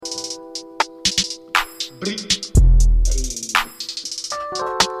Hey,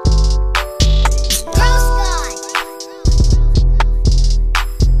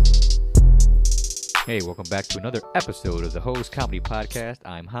 welcome back to another episode of the Hose Comedy Podcast.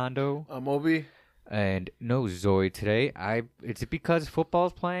 I'm Hondo. I'm Obi. And no Zoe today. Is it because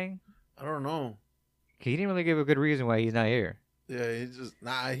football's playing? I don't know. He didn't really give a good reason why he's not here. Yeah, he's just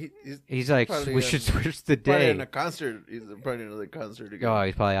He's like, probably, we should switch the probably day. in a concert. He's probably in another concert again. Oh,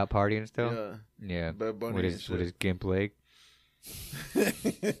 he's probably out partying still? Yeah. Yeah. Bad Bunny With and his shit. gimp leg.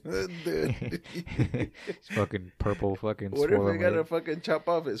 Dude. His fucking purple fucking What if swollen we gotta leg. fucking chop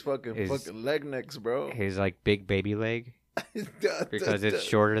off his fucking leg necks, bro? His like big baby leg. Because it's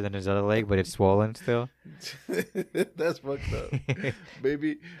shorter than his other leg, but it's swollen still. That's fucked up.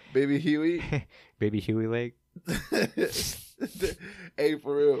 baby Huey. Baby Huey leg. Hey,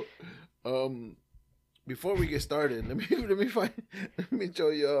 for real. Before we get started, let me show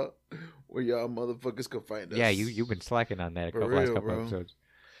y'all where y'all motherfuckers can find us. Yeah, you've been slacking on that last couple episodes.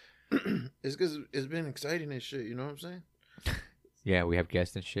 It's because it's been exciting and shit. You know what I'm saying? Yeah, we have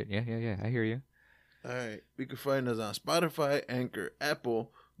guests and shit. Yeah. I hear you. All right, we can find us on Spotify, Anchor,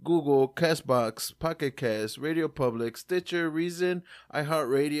 Apple, Google, Castbox, Pocket Cast, Radio Public, Stitcher, Reason,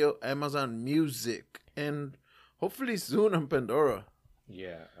 iHeartRadio, Amazon Music, and hopefully soon on Pandora.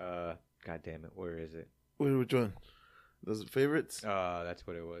 Yeah. God damn it. Where is it? Wait, which one? Those favorites? That's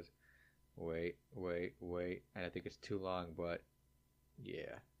what it was. Wait. And I think it's too long, but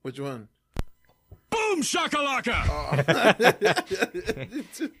yeah. Which one? Boom shakalaka!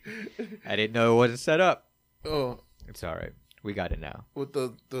 I didn't know it wasn't set up. Oh, It's all right. We got it now. with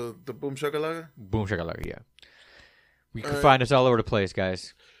the boom shakalaka? Boom shakalaka, yeah. You can All right. find us all over the place,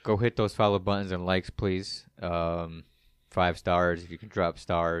 guys. Go hit those follow buttons and likes, please. 5 stars if you can drop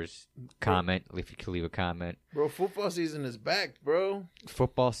stars. Comment if you can leave a comment. Bro, football season is back, bro.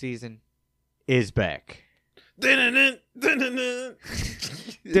 Football season is back. Dun-dun-dun,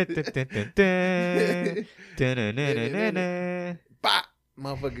 dun-dun-dun. Bah!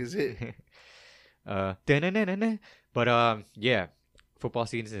 Motherfuckers hit. But yeah, football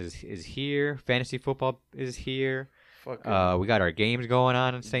season is here. Fantasy football is here. Fucking We got our games going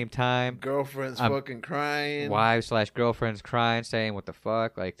on at the same time. girlfriend's I'm- fucking crying. Wives/girlfriends crying, saying what the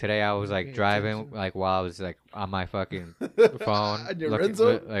fuck. Like today, I was like Paying driving, attention. like while I was like on my fucking phone, On your looking,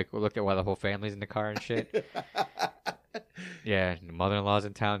 Renzo? look at while the whole family's in the car and shit. Yeah, and the mother-in-law's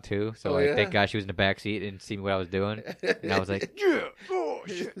in town too, so Oh, like yeah? thank God she was in the back seat and see what I was doing, and I was like, yeah, oh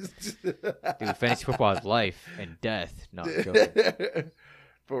shit, dude, fantasy football is life and death. No, I'm joking.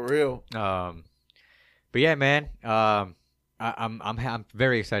 For real. But yeah, man, I'm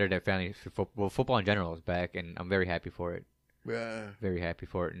very excited that fantasy football in general is back, and I'm very happy for it. Yeah. Very happy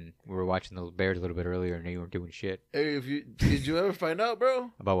for it. And we were watching the Bears a little bit earlier, and they weren't doing shit. Hey, did you ever find out,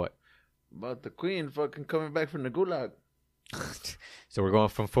 bro? About what? About the Queen fucking coming back from the gulag. So we're going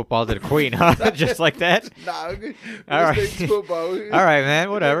from football to the Queen, huh? Just like that? Nah, All right. football. All right, man.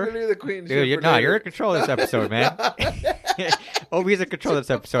 Whatever. Leave the Queen Dude, shit for you're later. in control of this episode, man. Obi's in control of this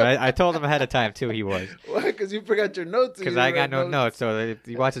episode. I told him ahead of time, too, he was. Why? Because you forgot your notes. Because I got no notes, so if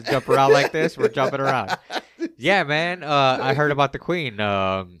you watch us jump around like this, we're jumping around. Yeah, man. I heard about the Queen,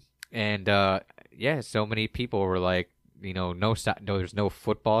 and yeah, so many people were like, no, there's no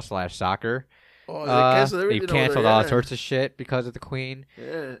football/soccer. Oh, they canceled They everything. canceled over all there, sorts of shit because of the Queen.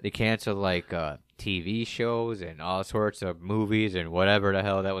 Yeah. They canceled like TV shows and all sorts of movies and whatever the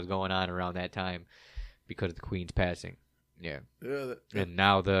hell that was going on around that time because of the Queen's passing. Yeah, Yeah. and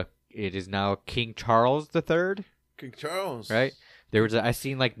now it is now King Charles III, King Charles. right? I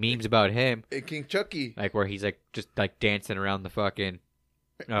seen like memes about him, Hey, King Chucky. like where he's like just like dancing around the fucking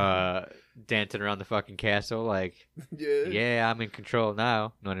castle, like Yeah. yeah, I'm in control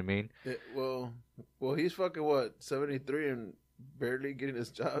now. Know what I mean? Well, he's fucking what, 73 and barely getting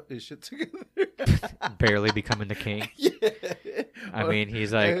his shit together. Barely becoming the king. Yeah. I mean,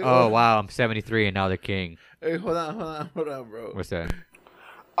 he's like, Hey, oh wow, I'm 73 and now the king. Hey, hold on, bro. What's that?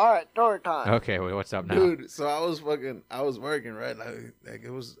 All right, story time. Okay, well, what's up now? Dude, so I was working, right? Like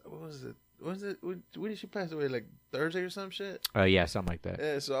it was, what was it? When did she pass away? Like Thursday or some shit? Yeah, something like that.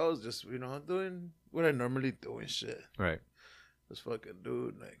 Yeah, so I was just, doing what I normally do and shit. Right. This fucking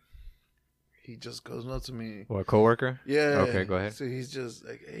dude, like, he just goes up to me. What, a coworker? Yeah. Okay, go ahead. So he's just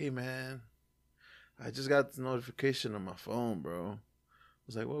like, hey, man, I just got the notification on my phone, bro. I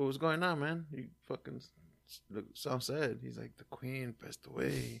was like, what's going on, man? You fucking sound sad. He's like, the Queen passed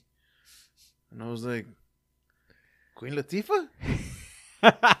away. And I was like, Queen Latifah?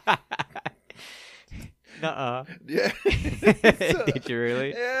 Nuh-uh. Yeah. Did you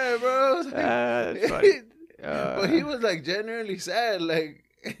really? Yeah, bro. I was like, That's funny. but he was like genuinely sad. Like,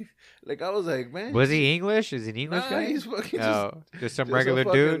 like I was like, man, Was he English? Is he an English nah, guy? he's fucking Oh, just some just regular a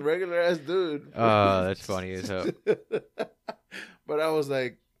fucking dude. regular ass dude. Oh, that's funny as hell. But I was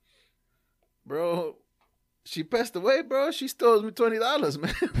like, bro, she passed away, bro. She still owes me $20,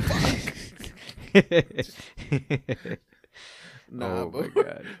 man. Fuck. Nah, Oh my but,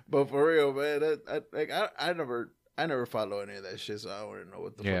 God. but for real, man, I never follow any of that shit, so I don't know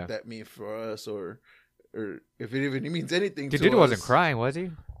what the Yeah. fuck that means for us, or if it even means anything. The to dude us. wasn't crying, was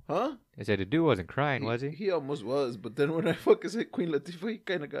he? huh? I said the dude wasn't crying, was he? He almost was, but then when I fucking said Queen Latifah, he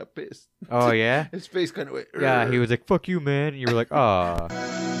kind of got pissed. Oh yeah. His face kind of went. Yeah, he was like, "Fuck you, man." And you were like, "Oh."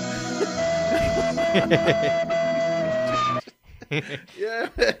 Yeah.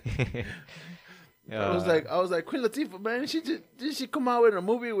 I was like, Queen Latifah, man. Did she come out in a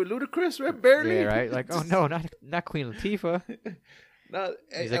movie with Ludacris? Right? Barely. yeah, right. Like, oh no, not Queen Latifah. No,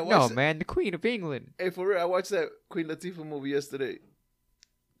 He's like, no, man, the Queen of England. Hey, for real, I watched that Queen Latifah movie yesterday.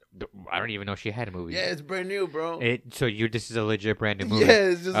 I don't even know she had a movie. Yeah, it's brand new, bro. So this is a legit brand new movie. Yeah,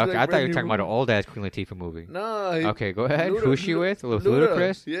 it's just Okay, like I thought you brand were new talking about an movie. old ass Queen Latifah movie. No. Okay, go ahead. Who's she with? With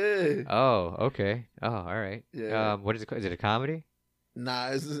Ludacris? Yeah. Oh, okay. Oh, all right. Yeah. What is it? Is it a comedy? Nah,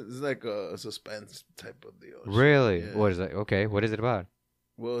 it's like a suspense type of deal. Really? Yeah. What is it? Okay. What is it about?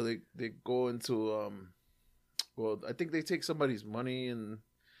 Well, they go into well, I think they take somebody's money and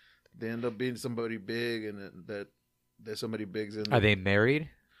they end up being somebody big, and that there's somebody big's in. Are they married?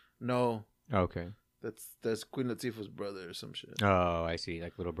 No, Okay. that's Queen Latifah's brother or some shit. Oh, I see.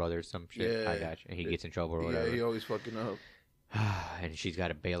 Like little brother or some shit. I Yeah. got you. And he gets in trouble or whatever. Yeah, he always fucking up. And she's got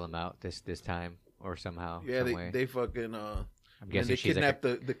to bail him out this time or somehow. Yeah, some way. they fucking I'm and guessing they she's like.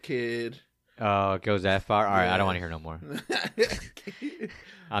 kidnap the kid. Oh, it goes that far. All right, I Yeah. don't want to hear no more.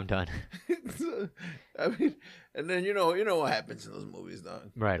 I'm done. I mean, and then you know what happens in those movies,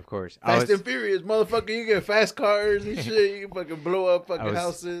 dog. Right, of course. Fast and Furious, motherfucker. You get fast cars and shit. You can fucking blow up fucking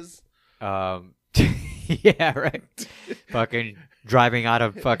houses. Yeah, right. Fucking driving out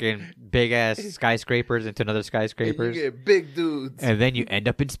of fucking big ass skyscrapers into another And skyscrapers, you get big dudes. and then you end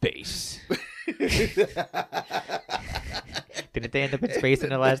up in space. Didn't they end up in space in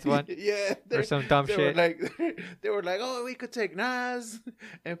the last one? Yeah, Or some dumb they shit? They were like, oh, we could take Nas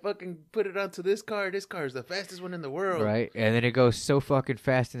and fucking put it onto this car. This car is the fastest one in the world. Right, and then it goes so fucking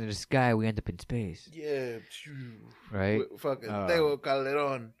fast into the sky, we end up in space. Yeah. Right. Fucking Oh. Tego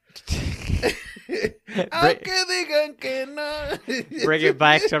Calderon. Bring, Aunque digan que no. bring it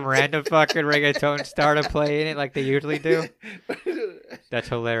back, some random fucking reggaeton star to play in it like they usually do. That's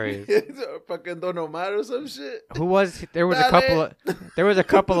hilarious. Fucking Don Omar or some shit. Who was there? Was a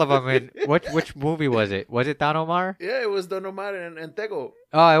couple of them in which movie was it? Was it Don Omar? Yeah, it was Don Omar and Tego.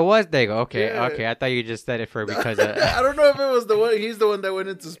 Oh, it was Dago. Okay, Yeah. okay. I thought you just said it for because. I don't know if it was the one. He's the one that went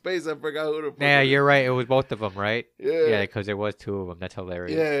into space. I forgot who the fuck. Yeah, it is. you're right. It was both of them, right? Yeah. Yeah, because there was two of them. That's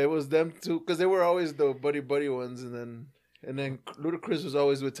hilarious. Yeah, it was them two because they were always the buddy ones, and then Ludacris was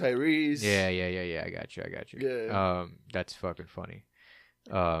always with Tyrese. Yeah. I got you. Yeah. That's fucking funny.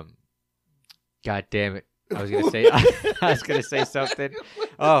 God damn it! I was gonna say. I was gonna say something.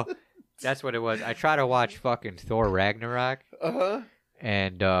 Oh, that's what it was. I tried to watch fucking Thor Ragnarok, Uh-huh.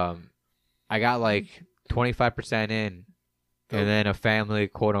 and I got like 25% in, and then a family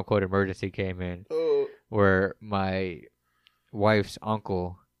quote unquote emergency came in Oh. where my wife's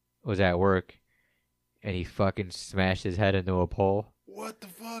uncle was at work, and he fucking smashed his head into a pole. What the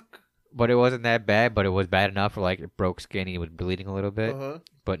fuck? But it wasn't that bad, but it was bad enough for like it broke skin. He was bleeding a little bit, Uh-huh.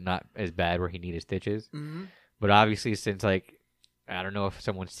 but not as bad where he needed stitches. Mm-hmm. But obviously, since like I don't know if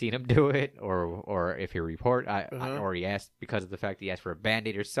someone's seen him do it or if he report or he asked because of the fact that he asked for a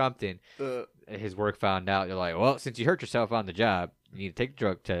band-aid or something, his work found out. They're like, well, since you hurt yourself on the job, you need to take a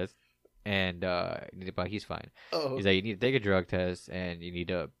drug test, and but he's fine. Oh. He's like, you need to take a drug test, and you need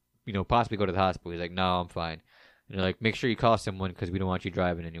to possibly go to the hospital. He's like, no, I'm fine. And they're like, make sure you call someone because we don't want you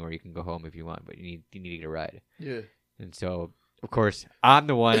driving anywhere. You can go home if you want, but you need to get a ride. Yeah. And so, of course, I'm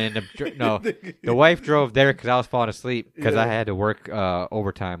the one in the no. The wife drove there because I was falling asleep because I had to work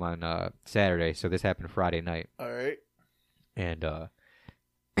overtime on Saturday. So this happened Friday night. All right. And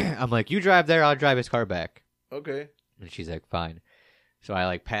I'm like, you drive there, I'll drive his car back. Okay. And she's like, fine. So I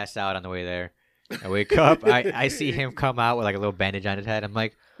like pass out on the way there. I wake up. I see him come out with like a little bandage on his head. I'm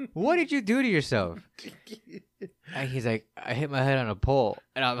like, what did you do to yourself? And he's like, I hit my head on a pole.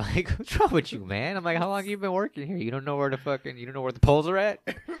 And I'm like, what's wrong with you, man? I'm like, how long have you been working here? You don't know where the poles are at?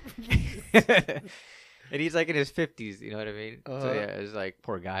 And he's like in his 50s, you know what I mean? So Uh-huh. yeah, it's like,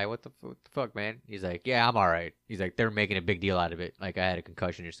 poor guy, what the fuck, man? He's like, yeah, I'm all right. He's like, they're making a big deal out of it. Like I had a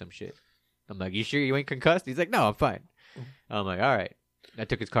concussion or some shit. I'm like, you sure you ain't concussed? He's like, no, I'm fine. I'm like, all right. I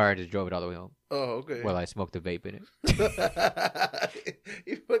took his car and just drove it all the way home Oh, okay. while I smoked a vape in it.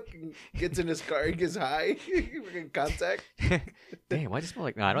 He fucking gets in his car. He gets high. He fucking contact. Damn, why does it smell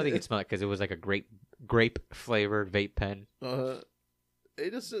like? No, I don't think it smelled like because it was like a grape flavored vape pen.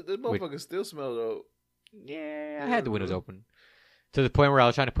 This motherfucker still smell though. Yeah, I had the windows open to the point where I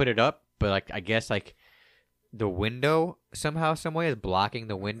was trying to put it up, but like I guess like the window somehow, some way is blocking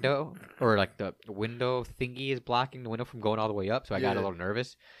the window, or like the window thingy is blocking the window from going all the way up. So I got a little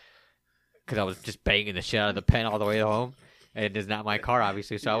nervous because I was just banging the shit out of the pen all the way home, and it's not my car,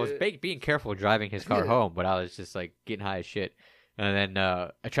 obviously. So I was being careful driving his car home, but I was just like getting high as shit. And then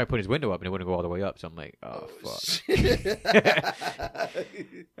I tried putting his window up, and it wouldn't go all the way up. So I'm like, oh fuck.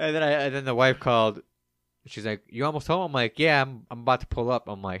 and then the wife called. She's like, "You almost home?" I'm like, "Yeah, I'm about to pull up."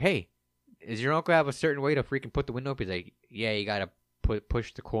 I'm like, "Hey, does your uncle have a certain way to freaking put the window up?" He's like, "Yeah, you gotta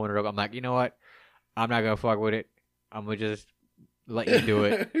push the corner up." I'm like, "You know what? I'm not gonna fuck with it. I'm gonna just let you do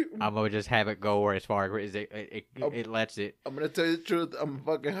it. I'm gonna just have it go where as far as it lets it." I'm gonna tell you the truth. I'm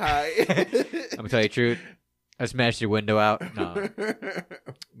fucking high. I'm gonna tell you the truth. I smashed your window out. No,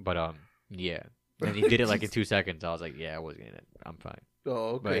 but yeah. And he did it like in 2 seconds. I was like, "Yeah, I was gonna. I'm fine." Oh,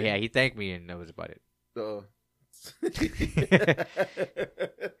 okay. But yeah, he thanked me, and that was about it. Oh. That's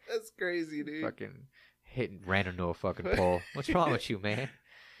crazy, dude. Fucking hitting random to a fucking pole. What's wrong with you, man?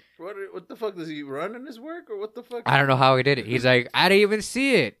 What the fuck? Does he run in his work or what the fuck? I don't know how he did it. He's like, I didn't even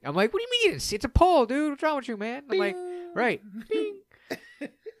see it. I'm like, what do you mean you didn't see it? It's a pole, dude. What's wrong with you, man? I'm like, right. Bing.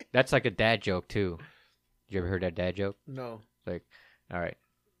 That's like a dad joke, too. You ever heard that dad joke? No. It's like, all right.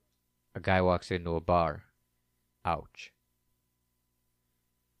 A guy walks into a bar. Ouch.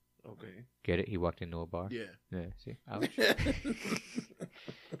 Okay. Get it? He walked into a bar? Yeah. Yeah, see? Ouch.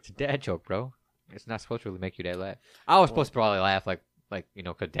 It's a dad joke, bro. It's not supposed to really make you dad laugh. I was supposed to probably laugh like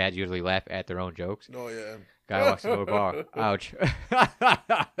because dads usually laugh at their own jokes. Oh, yeah. Guy walks into a bar. Ouch.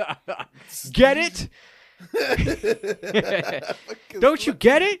 Get it? Don't you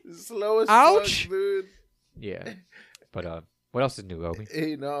get it? Slow as Ouch. fuck, dude. Yeah. But what else is new, Obi?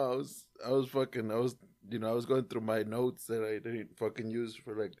 Hey, no, I was going through my notes that I didn't fucking use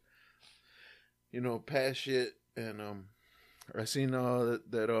for like, past shit, and I seen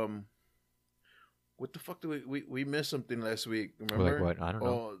that what the fuck did we missed something last week? Remember? Like what? I don't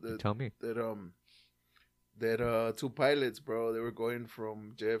know. Tell me. That two pilots, bro, they were going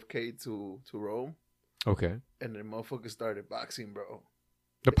from JFK to Rome. Okay. And the motherfuckers started boxing, bro.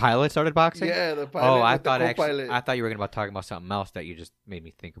 The pilot started boxing? Yeah, the pilot. Oh, I thought you were going to talking about something else that you just made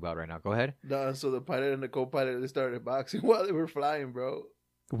me think about right now. Go ahead. No, so the pilot and the co-pilot, they started boxing while they were flying, bro.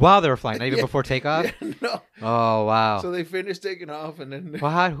 While they were flying, not even before takeoff? Yeah, no. Oh, wow. So they finished taking off, and then...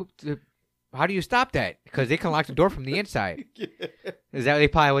 Well, how do you stop that? Because they can lock the door from the inside. Yeah. Is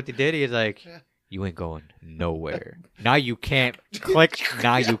that probably what they did? He's like, you ain't going nowhere. Now you can't click.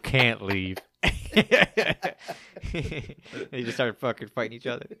 Now you can't leave. They just started fucking fighting each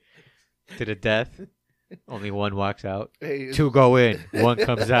other to the death. Only one walks out. Hey, two go in. One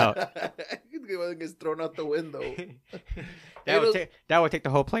comes out. One gets thrown out the window. That would take the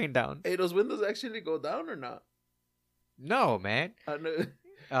whole plane down. Hey, those windows actually go down or not? No, man. I know.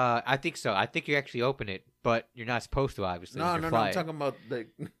 I think so. I think you actually open it, but you're not supposed to, obviously. No. I'm talking about like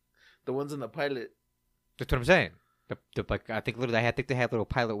the ones in the pilot. That's what I'm saying. I think they have little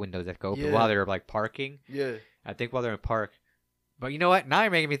pilot windows that go open while they're like parking. Yeah. I think while they're in park. But you know what? Now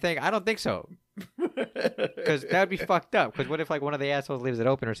you're making me think. I don't think so. Because that would be fucked up. Because what if like one of the assholes leaves it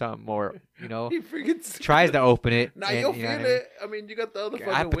open or something, or he freaking tries to open it? Now you'll feel it. I mean, you got the other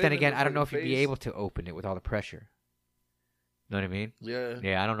fucking. But then again, I don't know if you'd be able to open it with all the pressure. Know what I mean? Yeah.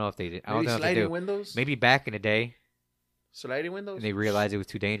 Yeah, I don't know if they did. I don't Maybe know if sliding they do. windows. Maybe back in the day. Sliding windows. And they realized it was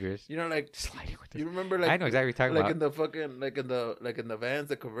too dangerous. Like sliding windows. You remember like I know exactly what you're talking like about. in the fucking like in the vans,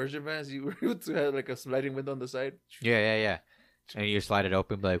 the conversion vans, you were able to have like a sliding window on the side. Yeah. And you slide it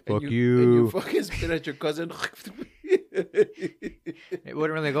open, like fuck you. And you fucking spit at your cousin. It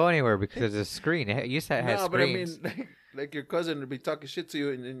wouldn't really go anywhere because the screen. It used to have screens. But I mean, like your cousin would be talking shit to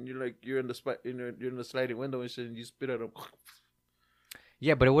you, and then you're in the sliding window and shit, and you spit at him.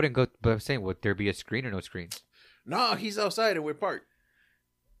 Yeah, but it wouldn't go. But I'm saying, would there be a screen or no screen? No, he's outside and we're parked.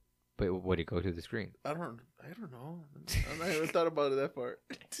 But would it go to the screen? I don't know. I haven't thought about it that part.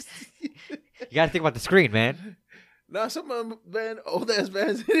 You gotta think about the screen, man. Now some of them old ass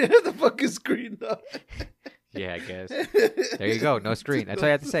vans didn't have the fucking screen though. Yeah, I guess. There you go, no screen. That's all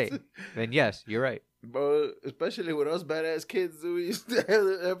I have to say. Then yes, you're right. Bro, especially with us badass kids, we used to have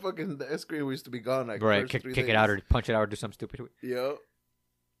that fucking screen. We used to be gone like right. Kick it out or punch it out or do something stupid. Yo,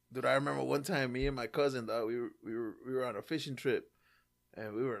 dude, I remember one time me and my cousin, though, we were on a fishing trip,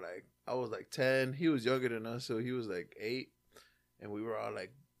 and we were like, I was like 10, he was younger than us, so he was like 8, and we were all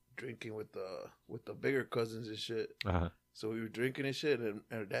like drinking with the bigger cousins and shit. Uh-huh. So we were drinking and shit, and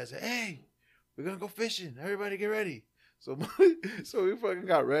our dad said, "Hey, we're gonna go fishing. Everybody get ready." So we fucking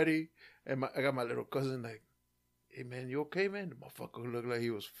got ready, and I got my little cousin like, "Hey man, you okay, man?" The motherfucker looked like he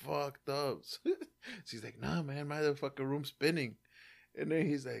was fucked up. She's like, "Nah, man, my fucking room's spinning." And then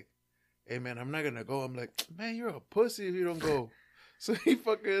he's like, "Hey man, I'm not gonna go." I'm like, "Man, you're a pussy if you don't go." So he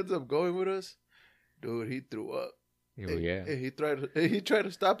fucking ends up going with us. Dude, he threw up. Oh, yeah. And he tried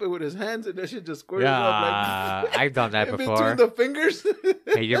to stop it with his hands, and that shit just squirted Yeah, up like I've done that in before. between the fingers.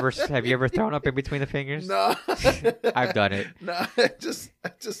 Have you ever thrown up in between the fingers? No, I've done it. No, I just,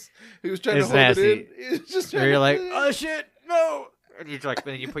 he was trying It's to hold nasty. it in. He was just Where trying you're to like, hold it in. oh shit, no! And you like,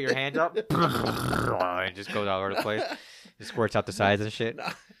 then you put your hands up, and it just goes all over the place. It squirts out the sides and shit.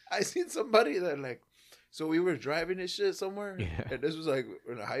 Nah, I seen somebody that like, so we were driving this shit somewhere, Yeah. and this was like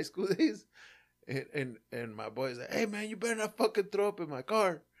in the high school days, and my boy's like, "Hey man, you better not fucking throw up in my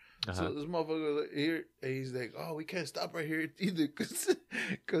car." Uh-huh. So this motherfucker was like, here, and he's like, "Oh, we can't stop right here either, cause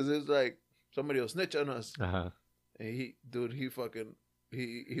it's like somebody will snitch on us." Uh-huh. And he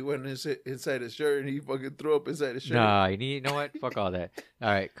went inside his shirt and he fucking threw up inside his shirt. Nah, you know what? Fuck all that. All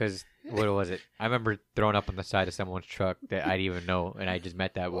right, because what was it? I remember throwing up on the side of someone's truck that I didn't even know, and I just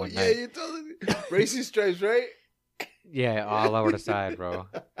met that Oh, one yeah, night. you told me. Racing stripes, right? Yeah, all over the side, bro.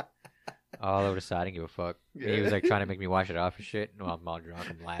 All over the side. I didn't give a fuck. Yeah. He was like trying to make me wash it off and shit. No, I'm all drunk.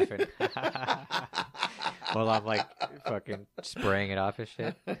 I'm laughing. Well, I'm like fucking spraying it off and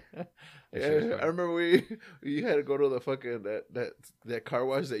shit. That shit was Yeah, funny. I remember you had to go to the fucking that car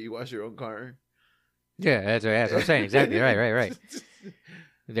wash that you wash your own car. Yeah, that's what I'm saying. Exactly. Right.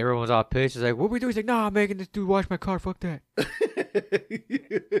 And everyone was all pissed. He's like, what we do? He's like, nah, I'm making this dude wash my car. Fuck that.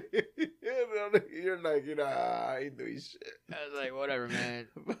 You're like, I ain't doing shit. I was like, whatever, man.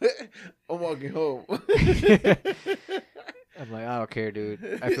 I'm walking home. I'm like, I don't care,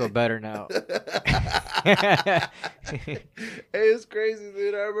 dude. I feel better now. Hey, it's crazy,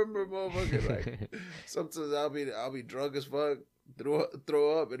 dude. I remember motherfucking like sometimes I'll be drunk as fuck, throw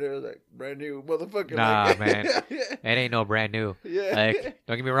up, and it was like brand new motherfucker. Nah, like, man. It ain't no brand new. Yeah. Like,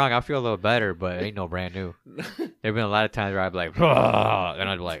 don't get me wrong, I feel a little better, but it ain't no brand new. There've been a lot of times where I'd be like, "Ugh," and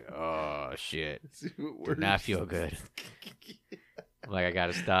I'd be like, oh shit, did not feel good. I'm like, I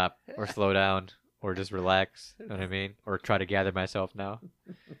gotta stop or slow down or just relax. You know what I mean? Or try to gather myself now.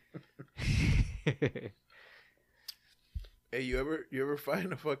 Hey, you ever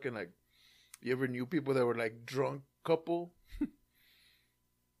find a fucking like, you ever knew people that were like drunk couple?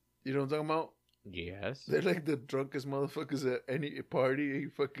 You know what I'm talking about? Yes. They're like the drunkest motherfuckers at any party. You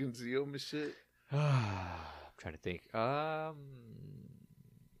fucking see them and shit. I'm trying to think.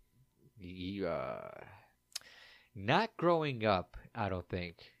 Not growing up, I don't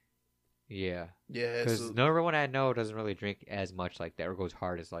think. Yeah, Yeah, because so, no everyone I know doesn't really drink as much like that, or goes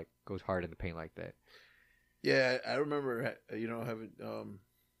hard in the paint like that. yeah. I remember, having the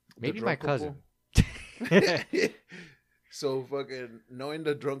Maybe drunk my couple. cousin. So fucking knowing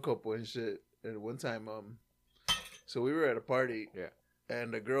the drunk couple and shit. And one time, so we were at a party, Yeah.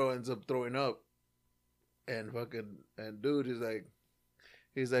 and the girl ends up throwing up, and dude is like,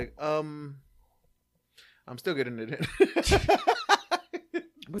 he's like, I'm still getting it in.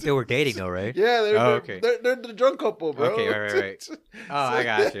 But they were dating though, right? Yeah, okay. They're the drunk couple, bro. Okay, right. Oh, I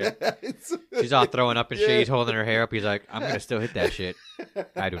got you. She's all throwing up and shit. Yeah. He's holding her hair up. He's like, I'm gonna still hit that shit.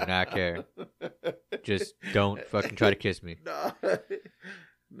 I do not care. Just don't fucking try to kiss me.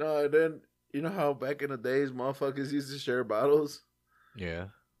 No, and then you know how back in the days motherfuckers used to share bottles? Yeah.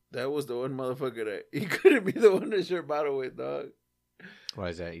 That was the one motherfucker that he couldn't be the one to share a bottle with, dog. Why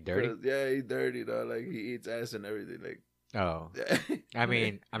is that? You dirty? 'Cause, yeah, he dirty, dog. Like he eats ass and everything. Like, Oh. I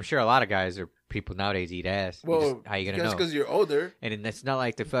mean, I'm sure a lot of guys or people nowadays eat ass. well, How you gonna that's know? because you're older. And it's not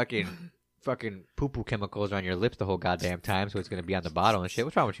like the fucking poo-poo chemicals on your lips the whole goddamn time, so it's gonna be on the bottle and shit.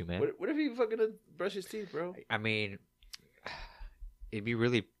 What's wrong with you, man? What if he fucking brush his teeth, bro? I mean, it'd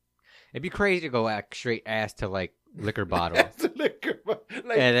be crazy to go straight ass to like liquor bottle That's the liquor,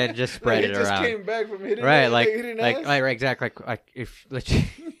 like, and then just spread like it he just around. came back from hitting Right, ass, like hitting ass. right, exactly. Like if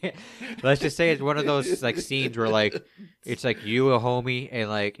let's just say it's one of those like scenes where like it's like you, a homie, and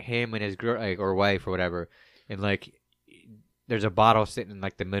like him and his girl, like, or wife or whatever, and like there's a bottle sitting in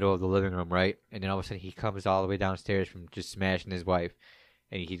like the middle of the living room, right? And then all of a sudden he comes all the way downstairs from just smashing his wife,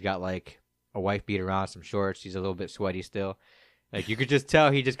 and he's got like a wife beater on, some shorts. He's a little bit sweaty still. Like you could just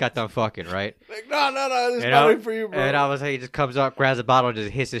tell he just got done fucking, right? Like, no, this is You not know? right for you, bro. And all of a sudden he just comes up, grabs the bottle, and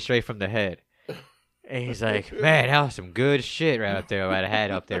just hits it straight from the head. And he's like, man, that was some good shit right up there, right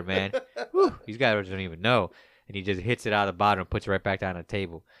ahead up there, man. Whew, these guys don't even know. And he just hits it out of the bottle and puts it right back down on the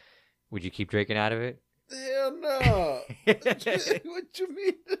table. Would you keep drinking out of it? Hell no. What you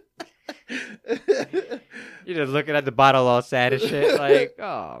mean? You're just looking at the bottle all sad and shit. Like,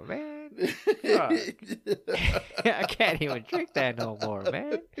 oh, man. Fuck. I can't even drink that no more,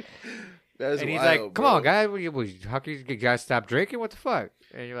 man. That's and he's wild, like, come bro. on, guys. How can you guys stop drinking? What the fuck?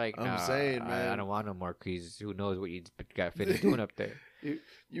 And you're like, I'm nah, saying, I man. don't want no more because who knows what you got finished doing up there.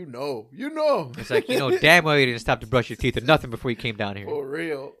 You know. It's like, damn well you didn't stop to brush your teeth or nothing before you came down here. For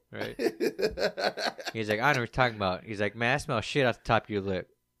real. Right? He's like, I know what you're talking about. He's like, man, I smell shit off the top of your lip.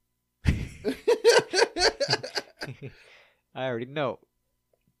 I already know.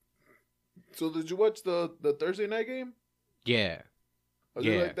 So did you watch the Thursday night game? Yeah. How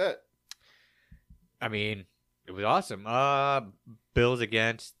did you like that? I mean, it was awesome. Bills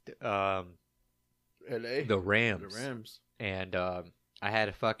against LA? the Rams. The Rams. And I had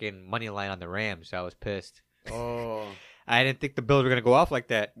a fucking money line on the Rams, so I was pissed. Oh. I didn't think the Bills were going to go off like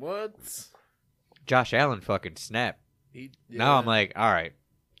that. What? Josh Allen fucking snapped. Now I'm like, all right.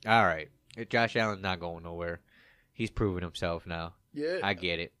 Josh Allen's not going nowhere. He's proven himself now. Yeah. I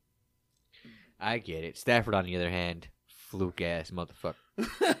get it. Stafford, on the other hand, fluke ass motherfucker.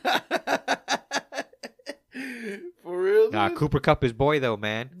 For real? Nah, dude? Cooper Kupp is boy though,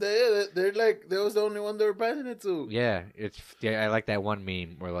 man. They're like, they was the only one they were passing it to. Yeah, I like that one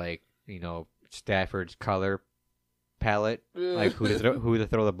meme where like Stafford's color palette, Yeah. like who to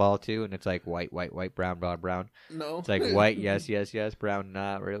throw the ball to, and it's like white, brown, brown. No. It's like white, yes, brown,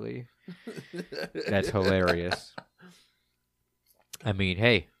 not really. That's hilarious. I mean,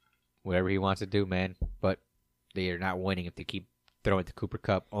 hey, whatever he wants to do, man. But they are not winning if they keep throwing to Cooper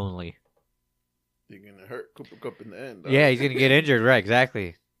Kupp only. You're gonna hurt Cooper Kupp in the end. Yeah, he's gonna get injured, right?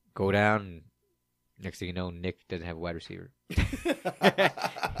 Exactly. Go down. And next thing you know, Nick doesn't have a wide receiver.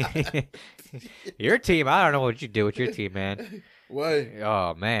 Your team, I don't know what you do with your team, man. Why?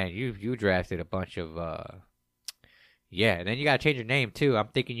 Oh man, you drafted a bunch of yeah, and then you gotta change your name too. I'm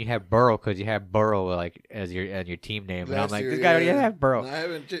thinking you have Burrow because you have Burrow like as your team name, and I'm Last like, year, this guy already have Burrow. No,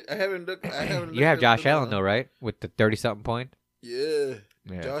 I haven't looked. You have Josh Allen though, right? With the 30-something point. Yeah.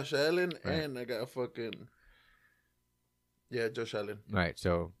 Yeah. Josh Allen, Right. and I got fucking. Yeah, Josh Allen. Right.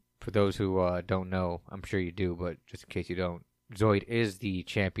 So for those who don't know, I'm sure you do, but just in case you don't, Zoid is the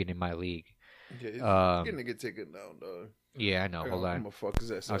champion in my league. Yeah, he's gonna get taken down, dog. Yeah, I know. Hold I'm on. gonna fuck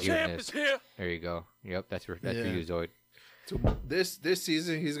his ass I'll up. give him Champ this. is here. There you go. Yep, that's for Yeah. you, Zoid. So this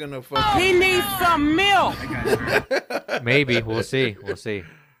season, he's gonna fucking. He needs some milk. Maybe we'll see.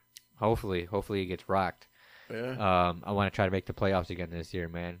 Hopefully he gets rocked. Yeah. I want to try to make the playoffs again this year,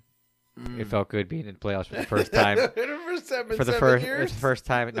 man. Mm. It felt good being in the playoffs for the first time. for the first years. It's the first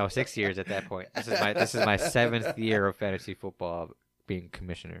time. No, 6 years at that point. This is my 7th year of fantasy football being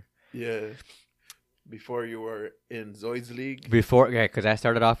commissioner. Yeah. Before you were in Zoid's league. Because I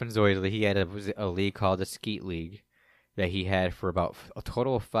started off in Zoid's league. He had a league called the Skeet League that he had for about a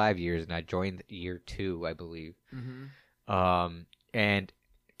total of 5 years, and I joined year 2, I believe. Mm-hmm. And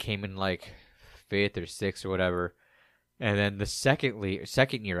came in like 5th or 6th or whatever. And then the second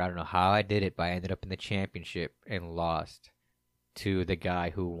year, I don't know how I did it, but I ended up in the championship and lost to the guy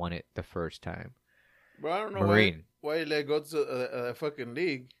who won it the first time. Bro, I don't know Marine. why you let go to a fucking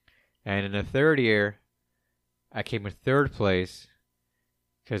league. And in the third year, I came in 3rd place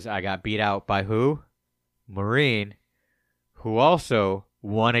because I got beat out by who? Marine, who also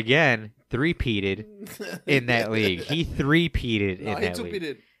won again, three-peated in that league. He three-peated in that league.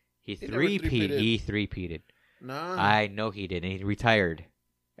 Two-peated. He never three-peated. three-peated. He three-peated. Nah. I know he did, and he retired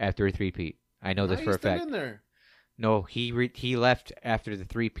after a three-peat. I know this Nah, for a he's still fact. in there. No, he left after the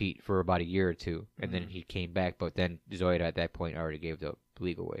three-peat for about a year or two, and then he came back. But then Zoid at that point already gave the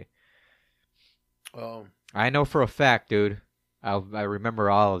league away. I know for a fact, dude. I remember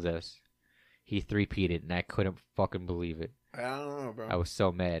all of this. He three-peated, and I couldn't fucking believe it. I don't know, bro. I was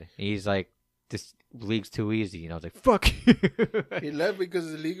so mad. He's like, this league's too easy. And I was like, fuck you. He left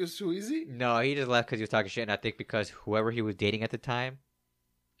because the league was too easy? No, he just left because he was talking shit. And I think because whoever he was dating at the time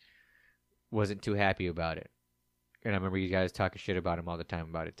wasn't too happy about it. And I remember you guys talking shit about him all the time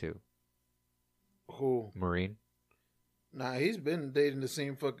about it too. Who? Marine. Nah, he's been dating the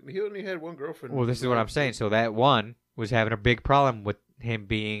same fucking... He only had one girlfriend. Well, this is what I'm saying. So that one was having a big problem with him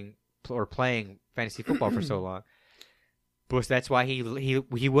being or playing fantasy football for so long. But that's why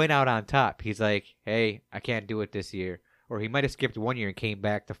he went out on top. He's like, hey, I can't do it this year. Or he might have skipped 1 year and came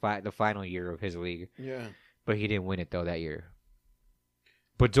back the final year of his league. Yeah. But he didn't win it, though, that year.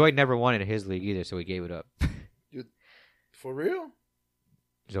 But Zoid never won it in his league either, so he gave it up. For real?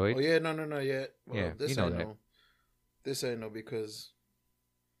 Zoid? Oh, yeah, no, yeah. Well, Yeah, this you know I that. know. This I know because...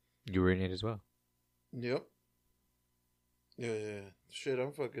 You were in it as well. Yep. Yeah. Shit,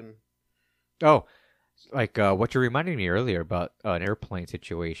 I'm fucking... Oh, Like what you reminded me earlier about an airplane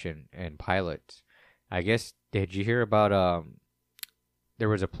situation and pilots. I guess did you hear about there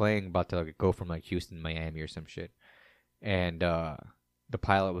was a plane about to like, go from like Houston to Miami or some shit, and the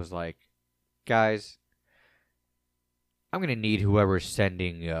pilot was like, "Guys, I'm gonna need whoever's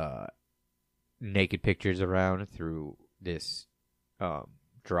sending naked pictures around through this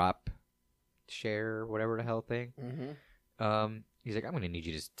drop share whatever the hell thing." He's like, "I'm gonna need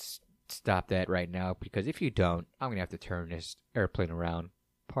you to stop that right now, because if you don't, I'm gonna have to turn this airplane around,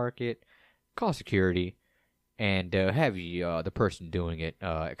 park it, call security, and have the person doing it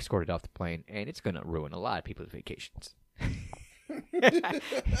escorted off the plane, and it's gonna ruin a lot of people's vacations."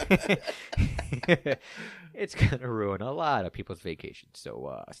 It's gonna ruin a lot of people's vacations,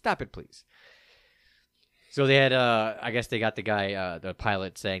 so stop it, please. So they had, I guess they got the guy, the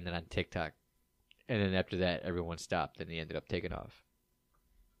pilot, saying that on TikTok, and then after that, everyone stopped, and he ended up taking off.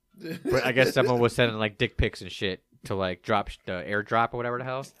 But I guess someone was sending like dick pics and shit to like drop the airdrop or whatever the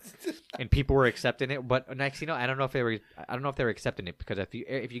hell, and people were accepting it. But next, I don't know if they were accepting it, because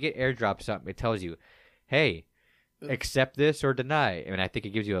if you get airdrop something, it tells you, "Hey, accept this or deny." And I think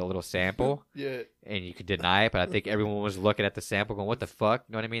it gives you a little sample. Yeah. And you could deny it, but I think everyone was looking at the sample going, "What the fuck?"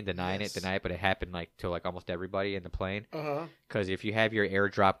 You know what I mean? Denying it, but it happened like to like almost everybody in the plane. Because if you have your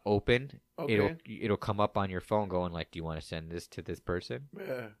airdrop open, it'll come up on your phone going like, "Do you want to send this to this person?"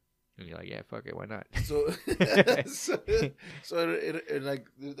 Yeah. And you're like, "Yeah, fuck it, why not?" So, it like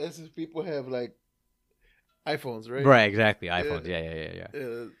that's if people have like iPhones, right? Right, exactly. iPhones, yeah.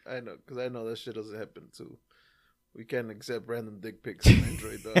 I know, because I know that shit doesn't happen too. We can't accept random dick pics on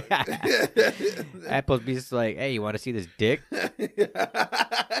Android, dog. Apple's be just like, "Hey, you want to see this dick?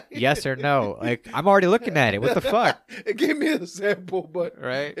 Yes or no?" Like, I'm already looking at it. What the fuck? It gave me a sample, but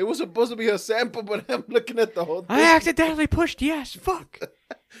right? It was supposed to be a sample, but I'm looking at the whole thing. I accidentally pushed yes. Fuck.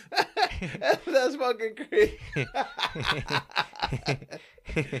 That's fucking crazy.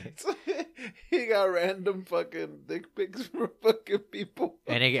 So, he got random fucking dick pics from fucking people.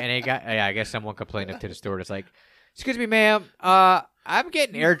 And they got, I guess someone complained to the store. It's like, "Excuse me, ma'am. I'm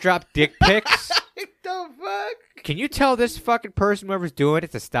getting airdrop dick pics. The fuck? Can you tell this fucking person, whoever's doing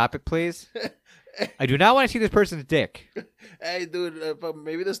it, to stop it, please? I do not want to see this person's dick." Hey, dude,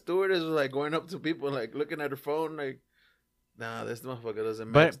 maybe the stewardess was like going up to people, like looking at her phone, like, "Nah, this motherfucker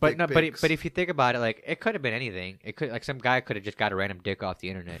doesn't match But dick no, pics." but if you think about it, like, it could have been anything. It could, like, some guy could have just got a random dick off the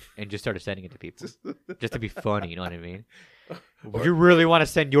internet and just started sending it to people just to be funny. You know what I mean? Would you really want to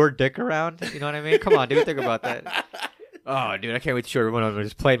send your dick around? You know what I mean? Come on, dude, think about that. Oh, dude, I can't wait to show everyone I'm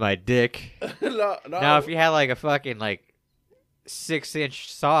just playing my dick. No. Now, if you had like a fucking like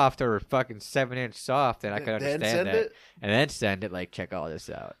 6-inch soft or fucking 7-inch soft, then I could understand that. And then send it, like, "Check all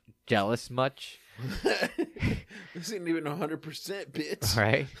this out. Jealous much?" This ain't even 100%, bitch.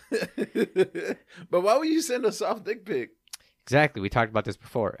 Right? But why would you send a soft dick pic? Exactly. We talked about this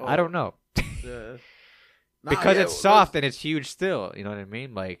before. I don't know. Yeah. Because it's soft and it's huge still. You know what I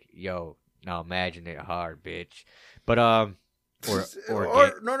mean? Like, yo, now imagine it hard, bitch. But or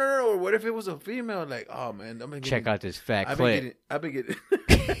no. What if it was a female? Like, "Oh man, check out this fat clit." I've been getting.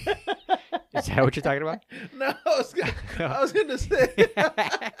 Is that what you're talking about? No, I was gonna say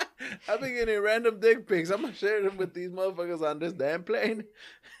I've been getting random dick pics. I'm gonna share them with these motherfuckers on this damn plane.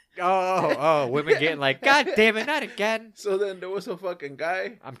 Oh, women getting like, "God damn it, not again." So then there was a fucking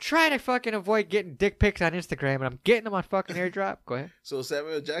guy. I'm trying to fucking avoid getting dick pics on Instagram, and I'm getting them on fucking airdrop. Go ahead. So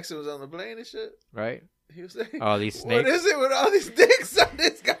Samuel Jackson was on the plane and shit. Right. He was saying, "Oh, these snakes. What is it with all these dicks on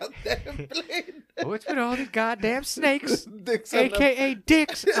this goddamn plane?" What's with all these goddamn snakes? Dicks AKA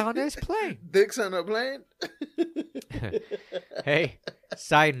dicks on this plane. Dicks on a plane? Hey,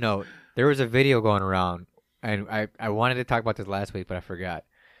 side note. There was a video going around, and I wanted to talk about this last week, but I forgot.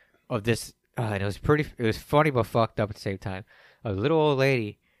 Of this, and it was funny but fucked up at the same time. A little old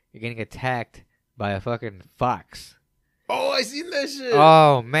lady getting attacked by a fucking fox. Oh, I seen that shit.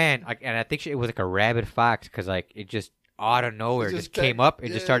 Oh man, and I think it was like a rabid fox, because like it just out of nowhere just came up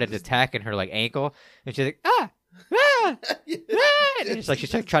and just started attacking her like ankle, and she's like, "Ah, ah, Yeah. ah," and it's like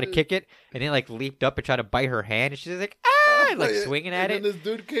she's like trying to kick it, and then like leaped up and tried to bite her hand, and she's like, "Ah," and, like swinging at it. And then this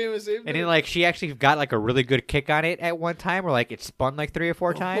dude came and saved and her. then like she actually got like a really good kick on it at one time, where like it spun like 3 or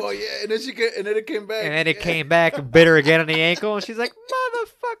 4 times. Oh yeah, and then it came back. And then it came back and bit her again on the ankle, and she's like,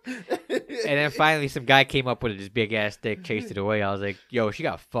 "Motherfucker!" And then finally, some guy came up with this big ass stick, chased it away. I was like, "Yo, she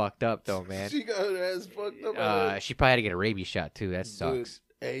got fucked up though, man." She got her ass fucked up. She probably had to get a rabies shot too. That sucks.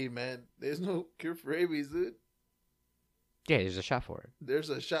 Dude, hey man, there's no cure for rabies, dude. Yeah, there's a shot for it. There's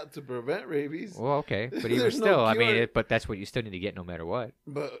a shot to prevent rabies. Well, okay, but even There's no still, I cure. mean, but that's what you still need to get no matter what.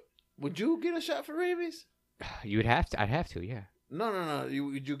 But would you get a shot for rabies? You would have to. I'd have to. Yeah. No.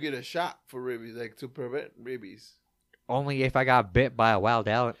 You get a shot for rabies, like to prevent rabies. Only if I got bit by a wild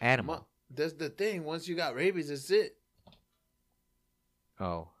animal. That's the thing. Once you got rabies, that's it.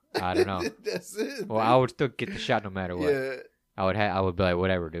 Oh, I don't know. That's it. Well, I would still get the shot no matter what. Yeah. I would be like,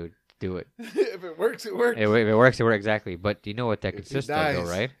 whatever, dude, do it. If it works, it works. If it works, it works exactly. But you know what that consists of, though,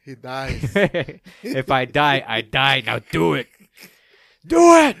 right? He dies. If I die, I die. Now do it.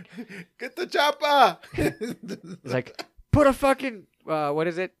 Do it. Get the chopper. It's like, put a fucking, what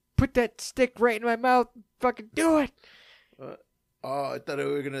is it? Put that stick right in my mouth. Fucking do it. I thought we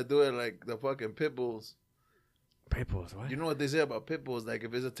were gonna do it like the fucking pit bulls. Pit bulls, what? You know what they say about pit bulls? Like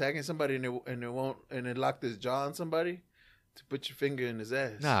if it's attacking somebody and it locked his jaw on somebody, to put your finger in his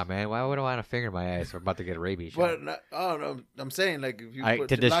ass. Nah, man. Why would I want to finger my ass? I'm about to get a rabies shot. But I don't know. I'm saying like if you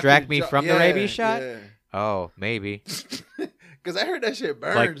To distract me from the rabies shot. Yeah. Oh, maybe. Because I heard that shit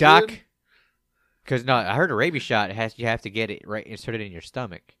burns. Like Doc. Dude. Because no, I heard a rabies shot. You have to get it right inserted in your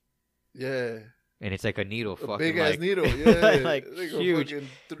stomach. Yeah. And it's like a needle, A fucking big like, ass needle, yeah, like a huge, fucking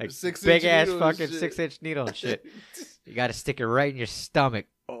like 6-inch big ass needle and fucking shit. 6-inch needle and shit. You got to stick it right in your stomach.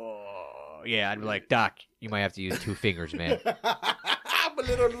 Oh yeah, I'd be like, Doc, you might have to use 2 fingers, man. I'm a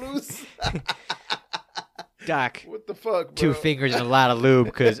little loose. Doc, What the fuck, bro? 2 fingers and a lot of lube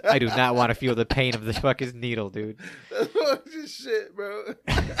because I do not want to feel the pain of the fucking needle, dude. That's fucking shit, bro.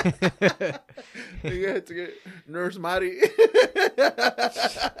 You had to get Nurse Marty.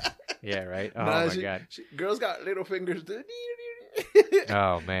 Yeah, right. Oh Nah, my god. Girls got little fingers, dude.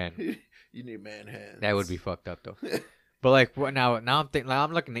 Oh man, You need man hands. that would be fucked up though. But like, what now? Now I'm thinking. Now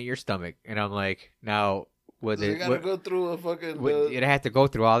I'm looking at your stomach, and I'm like, now would So you it? gotta Would, go through a fucking. would it have to go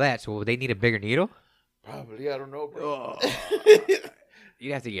through all that? So would they need a bigger needle? Probably, I don't know, bro.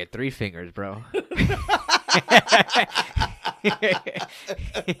 You'd have to get 3 fingers, bro.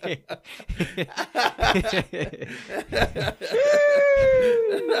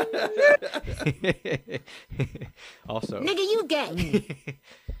 Also, Nigga, you gay.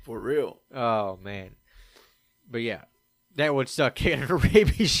 For real. oh man, but yeah, that would suck getting a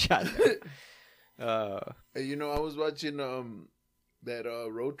rabies shot. Hey, you know, I was watching that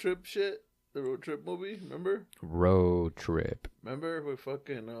road trip shit, the road trip movie. Road trip. Remember with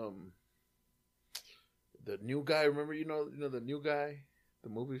fucking the new guy. Remember, you know the new guy, the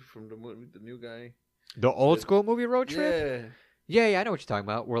movie from the movie, the new guy. The old school movie Road Trip? Yeah. Yeah, I know what you're talking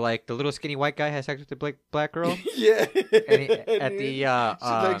about. Where like the little skinny white guy has sex with the black girl Yeah. at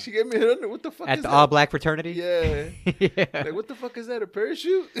the she gave me her under. What the fuck at is the that? all black fraternity. Yeah. Yeah. Like, what the fuck is that? A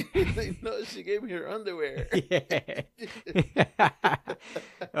parachute? Like, no, she gave me her underwear. Yeah.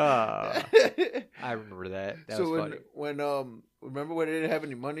 Oh, I remember that. That So was funny. when remember when they didn't have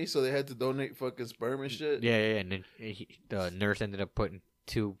any money, so they had to donate fucking sperm and shit. Yeah, and then the nurse ended up putting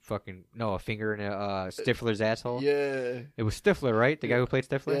a finger in Stifler's asshole. Yeah. It was Stifler, right? The guy who played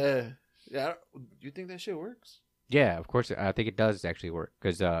Stifler. Yeah. Yeah. You think that shit works? Yeah, of course. I think it does actually work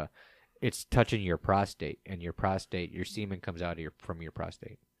because it's touching your prostate, and your semen comes out of from your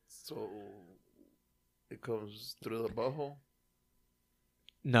prostate. So it comes through the butthole.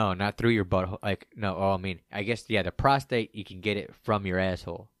 No, not through your butthole. Like no, I mean, I guess the prostate you can get it from your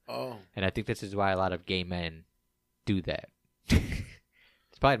asshole, Oh. and I think this is why a lot of gay men do that.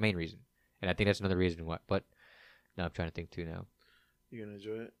 It's probably the main reason, and I think that's another reason why. But no, I'm trying to think too now. You gonna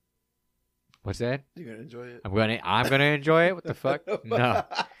enjoy it? What's that? You gonna enjoy it? I'm gonna enjoy it. What the fuck? No,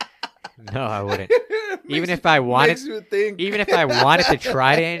 I wouldn't. Even if I wanted to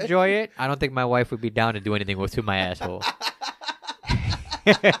try to enjoy it, I don't think my wife would be down to do anything to my asshole.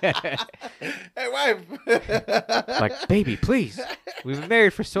 Hey, wife. Like, baby, please. We've been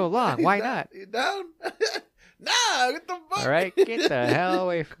married for so long. Why not? You down? Nah, what the fuck? All right, get the hell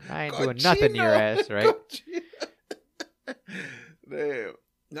away from me. I ain't doing nothing to your ass, right? Damn.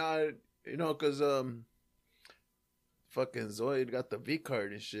 Nah, you know, because fucking Zoid got the V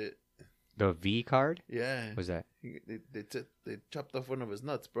card and shit. The V card? Yeah. What's that? They chopped off one of his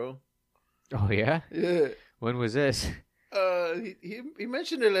nuts, bro. Oh, yeah? Yeah. When was this? He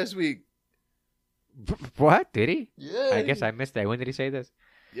mentioned it last week. What? Did he? Yeah. I guess I missed that. When did he say this?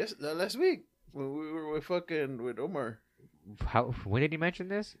 Yes, last week when we were with Omar. When did he mention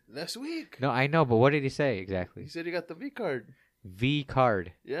this? Last week. No, I know, but what did he say exactly? He said he got the V card. V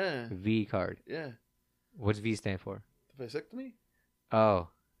card. Yeah. V card. Yeah. What's V stand for? The vasectomy? Oh.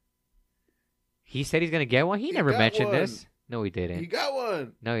 He said he's gonna get one? He never got mentioned one. this. No, he didn't. He got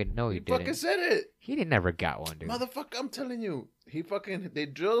one. No, he He didn't. fucking said it. He never got one, dude. Motherfucker, I'm telling you. They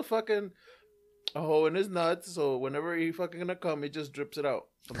drill a fucking a hole in his nuts, so whenever he fucking gonna come, he just drips it out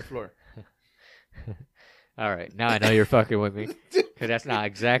on the floor. All right, now I know you're fucking with me. Cause that's not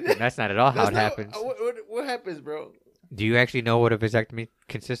at all how it happens. What happens, bro? Do you actually know what a vasectomy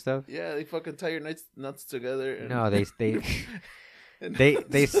consists of? Yeah, they fucking tie your nuts together. And No, they and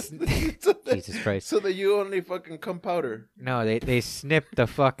Jesus Christ. So that you only fucking come powder. No, they snip the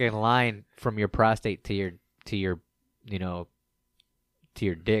fucking line from your prostate to your you know, to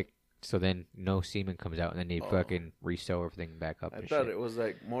your dick, so then no semen comes out, and then they fucking re-sew everything back up. I and thought shit. it was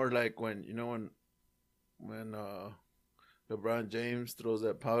like more like when when LeBron James throws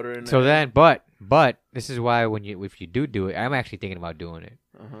that powder in. So there. then, but this is why if you do it, I'm actually thinking about doing it.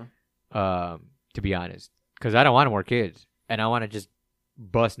 To be honest, because I don't want more kids, and I want to just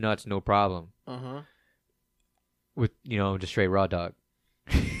bust nuts, no problem, with just straight raw dog.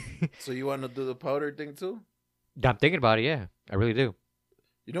 So you want to do the powder thing too? I'm thinking about it. Yeah, I really do.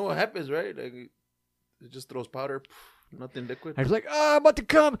 You know what happens, right? Like it just throws powder, nothing liquid. I was like, I'm about to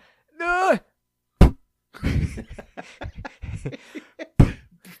come. No.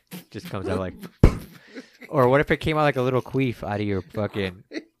 Just comes out like. Or what if it came out like a little queef out of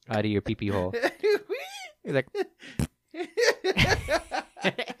your pee-pee hole? You're like,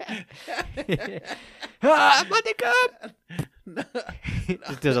 I'm about to come.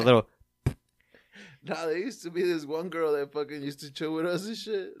 Just does a little. Nah, there used to be this one girl that fucking used to chill with us and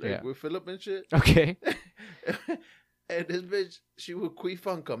shit, like with Philip and shit. Okay. And this bitch, she would queef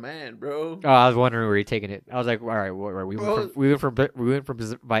on command, bro. Oh, I was wondering where you're taking it. I was like, all right, we went from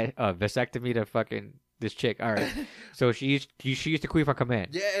vasectomy to fucking this chick. All right, so she used to queef on command.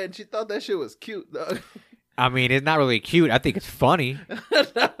 Yeah, and she thought that shit was cute, dog. I mean, it's not really cute. I think it's funny.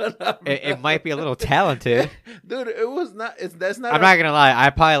 It might be a little talented, dude. It was not. That's not. I'm not gonna lie. I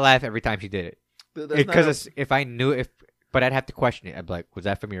probably laugh every time she did it. Because if I knew but I'd have to question it. I'd be like, was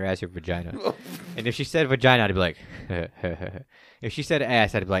that from your ass or vagina? And if she said vagina, I'd be like, if she said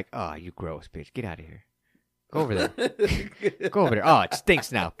ass, I'd be like, oh, you gross bitch, get out of here, go over there, go over there. Oh, it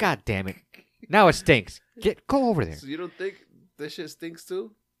stinks now. God damn it, now it stinks. Go over there. So you don't think this shit stinks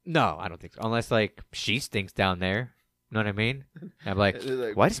too? No, I don't think so. Unless like she stinks down there. You know what I mean? I'm like,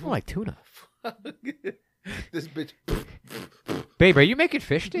 why does it smell like tuna? This bitch. Babe, are you making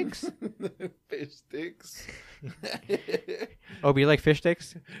fish sticks? Fish sticks. Oh, but you like fish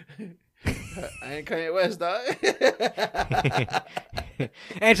sticks? I ain't Kanye West, dog.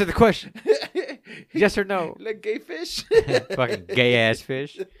 Answer the question. Yes or no? Like gay fish? Fucking gay ass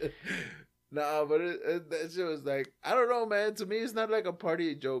fish. Nah, but that shit was like, I don't know, man. To me, it's not like a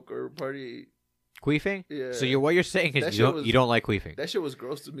party joke or party. Queefing? Yeah. So what you're saying is you don't like queefing. That shit was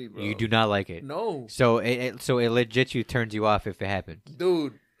gross to me, bro. You do not like it. No. So it legit turns you off if it happens.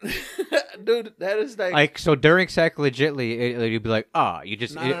 Dude. Dude, that is like so during sex, legitly, you'd be like,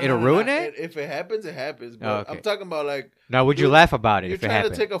 it'll ruin it? If it happens, it happens. But okay. I'm talking about like. Now, would you laugh about it if it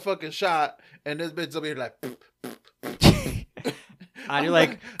happened? You're trying to take a fucking shot, and this bitch over here like. And you're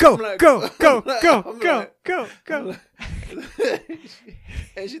like, go.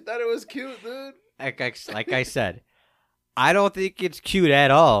 And she thought it was cute, dude. Like I said, I don't think it's cute at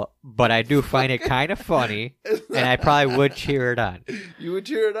all, but I do find it kind of funny, and I probably would cheer it on. You would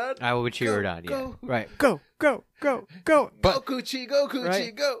cheer it on? I would cheer it on, yeah. Go. Right. Go. But, go, Coochie,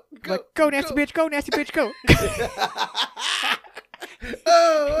 right? go. Like, go, nasty bitch, go.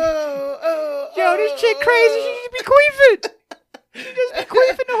 Oh. Yo, this chick crazy. She just be queefing. She just be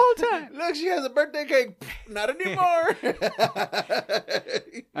queefing the whole time. Look, she has a birthday cake. Not anymore.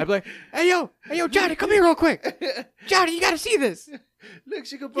 I'd be like, hey, yo, Johnny, come here real quick. Johnny, you got to see this. Look,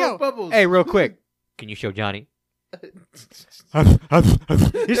 she can blow bubbles. Hey, real quick. Can you show Johnny? You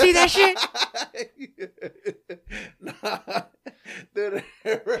see that shit? Nah, dude,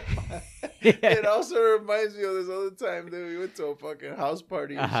 it also reminds me of this other time that we went to a fucking house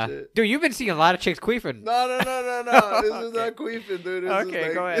party and shit. Dude, you've been seeing a lot of chicks queefing. No. This is not queefing, dude. This is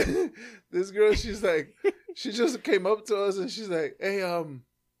like, go ahead. This girl, she just came up to us and she's like, hey,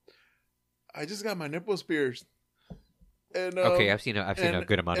 I just got my nipples pierced. And okay, I've seen a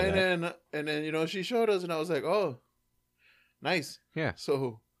good amount of that. And then she showed us and I was like, oh, nice. Yeah.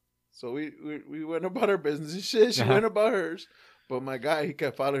 So we went about our business and shit. She went about hers. But my guy, he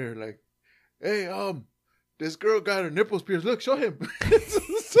kept following her like, hey, this girl got her nipples pierced. Look, show him.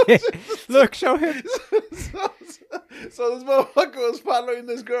 Look, show him. So this motherfucker was following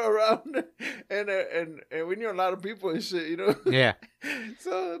this girl around, and we knew a lot of people and shit, you know. Yeah.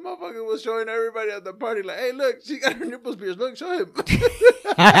 So the motherfucker was showing everybody at the party like, hey, look, she got her nipples pierced. Look, show him.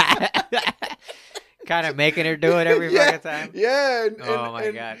 Kind of making her do it every fucking time. Yeah. Oh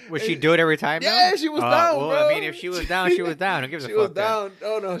my god. Would she do it every time? Yeah, she was down. Well, bro. I mean, if she was down, she was down. Who gives a fuck? She was down.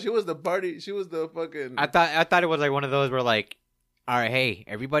 Oh no, she was the party. She was the fucking. I thought it was like one of those where like, all right, hey,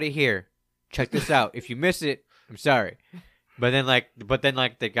 everybody here, check this out. If you miss it, I'm sorry. But then like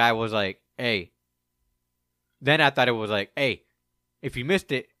the guy was like, hey, Then I thought it was like, hey, if you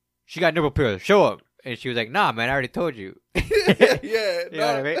missed it, she got nipple pierced. Show up. And she was like, nah, man, I already told you. Yeah, You know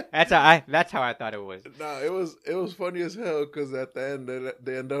what I mean? That's how I thought it was. No, it was funny as hell because at the end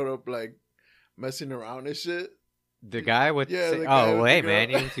they ended up like messing around and shit. The guy would Yeah, say, the guy oh, with hey, the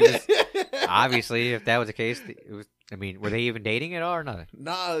man. girl. He was, obviously, if that was the case, it was. I mean, were they even dating at all or not?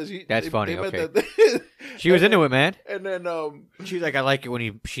 Nah, That's funny, met okay. that- She was into it, man. And then She was like, I like it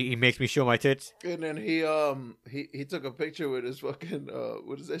when he makes me show my tits. and then he took a picture with his fucking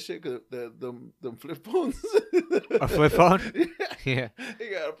what is that shit? Them flip phones. A flip phone? Yeah. Yeah. He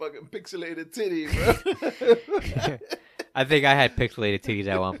got a fucking pixelated titty, bro. I think I had pixelated titties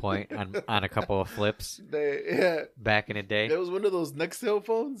at one point on a couple of flips Yeah. back in the day. There was one of those Nextel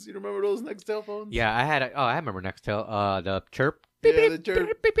phones. You remember those Nextel phones? Yeah, I remember Nextel. The chirp. Yeah, the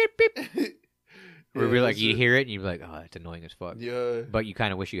chirp. Beep, beep, beep. Where we like that's you it. hear it and you're like, oh, it's annoying as fuck. Yeah. But you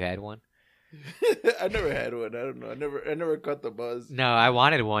kind of wish you had one. I never had one. I don't know. I never caught the buzz. No, I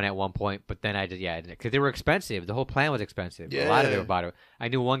wanted one at one point, but then I just because they were expensive. The whole plan was expensive. A lot of it Yeah. were about it. I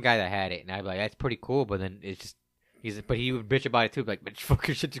knew one guy that had it, and I'd be like, that's pretty cool. But then it's just but he would bitch about it too, like, but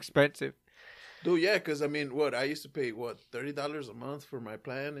fucking shit's expensive. Dude, yeah, because I mean, I used to pay $30 a month for my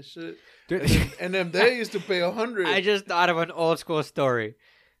plan and shit, Dude, and then they used to pay $100. I just thought of an old school story.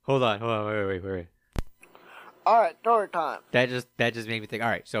 Hold on, wait. All right, story time. That just made me think. All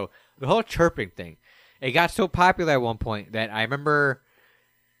right, so the whole chirping thing, it got so popular at one point that I remember,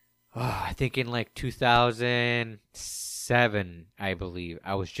 I think in like 2007, I believe,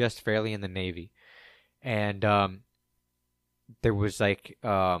 I was just fairly in the Navy, and there was like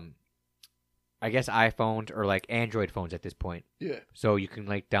I guess iPhones or like Android phones at this point, Yeah. so you can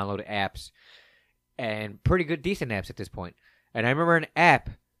like download apps, and pretty good, decent apps at this point. And I remember an app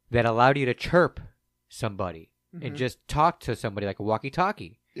that allowed you to chirp somebody and Mhm. just talk to somebody like a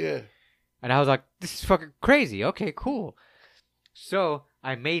walkie-talkie. Yeah. And I was like, this is fucking crazy. Okay, cool. So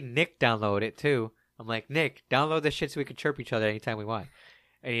I made Nick download it too. I'm like, Nick, download this shit so we can chirp each other anytime we want.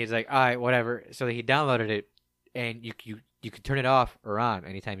 And he's like, all right, whatever. So he downloaded it, and you can turn it off or on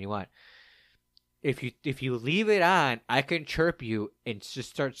anytime you want. If you leave it on, I can chirp you and just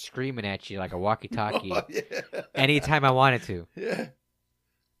start screaming at you like a walkie-talkie Oh, yeah. anytime I wanted to. Yeah.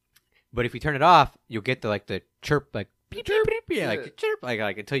 But if you turn it off, you'll get the chirp, like beep, beep, beep, yeah, like Yeah. the chirp,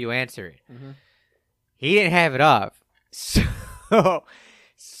 like until you answer it. Mhm. He didn't have it off,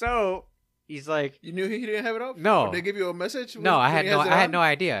 so he's like, You knew he didn't have it off? No. Or they give you a message? no, I when he had has it no on?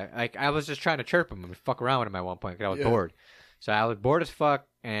 idea. Like I was just trying to chirp him and fuck around with him at one point because I was Yeah. bored. So I was bored as fuck,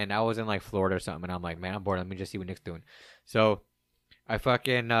 and I was in like Florida or something, and I'm like, man, I'm bored. Let me just see what Nick's doing. So I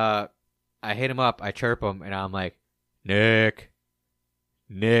fucking I hit him up, I chirp him, and I'm like, Nick,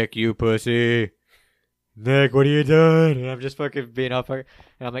 you pussy. Nick, what are you doing? And I'm just fucking being all fucking,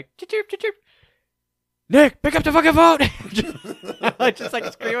 and I'm like, chirp, chirp, chirp. Nick, pick up the fucking phone. I'm just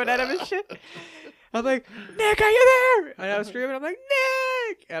like screaming at him and shit. I'm like, Nick, are you there? And I was screaming. I'm like,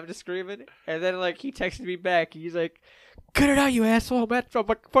 Nick. And I'm just screaming. And then like he texted me back. He's like, cut it out, you asshole. I'm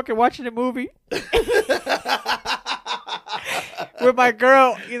fucking watching a movie with my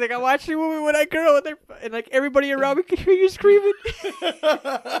girl. He's like, I'm watching a movie with my girl, and like everybody around me can hear you screaming.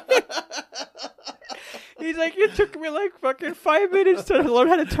 He's like, it took me like fucking 5 minutes to learn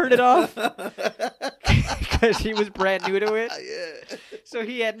how to turn it off because he was brand new to it. Yeah. So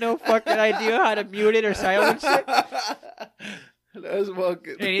he had no fucking idea how to mute it or silence it. That's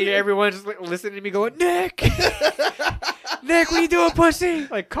fucking. And everyone's listening to me going, Nick! Nick, what you doing, pussy?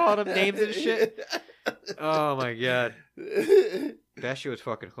 Like calling him names and shit. Oh my god. That shit was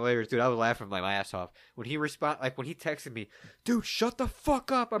fucking hilarious, dude. I was laughing my ass off. When he when he texted me, dude, shut the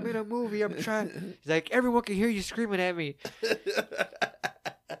fuck up. I'm in a movie. I'm trying. He's like, everyone can hear you screaming at me.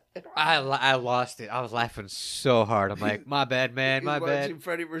 I lost it. I was laughing so hard. I'm like, my bad, man, my He's bad. watching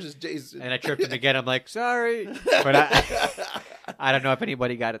Freddy versus Jason. And I tripped him again. I'm like, sorry. But I don't know if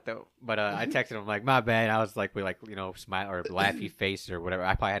anybody got it though. But I texted him like, my bad. I was like, smile or laughy face or whatever.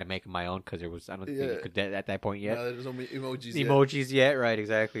 I probably had to make my own because I don't think you could at that point yet. No, there's no emojis. yet. Emojis yet, right?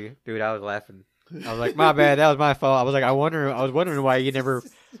 Exactly, dude. I was laughing. I was like, my bad. That was my fault. I was like, I was wondering why you never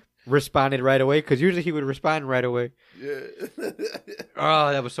responded right away because usually he would respond right away. Yeah.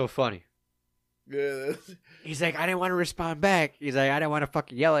 Oh, that was so funny. Yeah. He's like, I didn't want to respond back. He's like, I didn't want to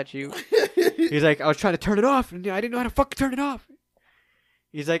fucking yell at you. He's like, I was trying to turn it off, and I didn't know how to fucking turn it off.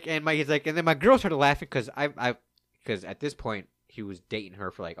 He's like, and then my girl started laughing because because at this point he was dating her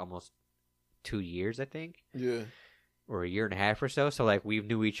for like almost 2 years, I think, Yeah. or a year and a half or so. So like we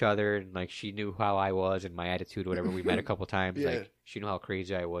knew each other, and like she knew how I was and my attitude, whatever. We met a couple times. Yeah. Like she knew how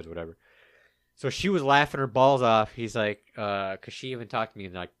crazy I was, whatever. So she was laughing her balls off. He's like, cause she even talked to me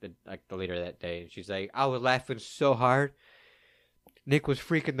like the later that day. And she's like, I was laughing so hard. Nick was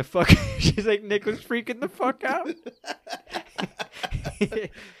freaking the fuck. She's like, Nick was freaking the fuck out.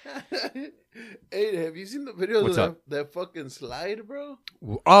 Hey, have you seen the videos What's of up? that fucking slide, bro?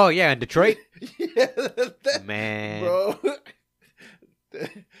 Oh yeah, in Detroit. Yeah, that, Man, bro.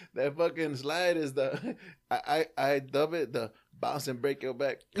 That fucking slide is the I dub it the bounce and break your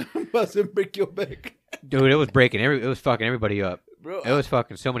back, bounce and break your back, dude, it was breaking it was fucking everybody up. bro. It was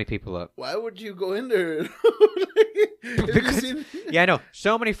fucking so many people up. Why would you go in there? Have you Because- seen- Yeah, I know.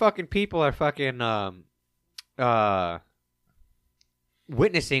 So many fucking people are fucking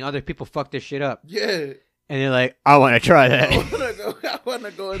witnessing other people fuck this shit up, Yeah, and they're like, I want to try I that.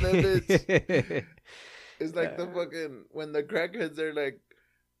 wanna go in that bitch. It's like the fucking when the crackheads are like,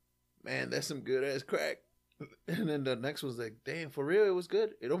 man, that's some good ass crack. And then the next one's like, damn, for real, it was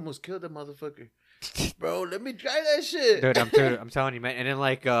good. It almost killed the motherfucker. Bro, let me try that shit. Dude, I'm telling you, man. And then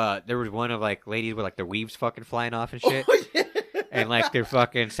like, there was one of like ladies with like their weaves fucking flying off and shit, Oh, yeah. and like their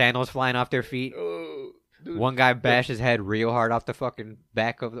fucking sandals flying off their feet. Oh, dude, One guy bashed his head real hard off the fucking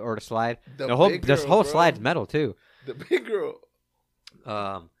back of the slide. the The whole big this girl, whole bro. slide's metal too. The big girl.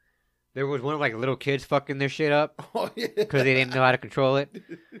 There was one of like little kids fucking their shit up Oh, yeah. because they didn't know how to control it.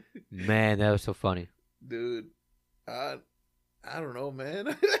 Man, that was so funny. Dude, I don't know,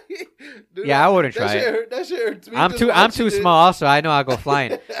 man. Dude, Yeah, I wouldn't that try shit it. That shit hurts me. I'm just too watching it. small, so I know I'll go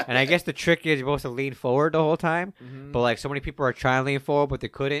flying. And I guess the trick is you're supposed to lean forward the whole time. Mhm. But like so many people are trying to lean forward, but they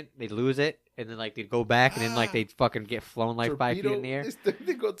couldn't. They'd lose it, and then like they'd go back, and then like they'd fucking get flown like 5 feet in the air,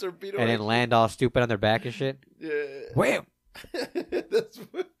 They go torpedo. and then action. land all stupid on their back and shit. Yeah. Wham! That's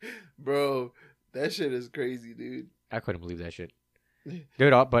bro. That shit is crazy, dude. I couldn't believe that shit,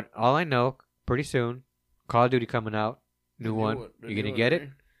 dude. But all I know, pretty soon, Call of Duty coming out, new one. The You new gonna one, get it?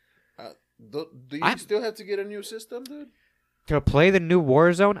 right? Do you I'm- still have to get a new system, dude? To play the new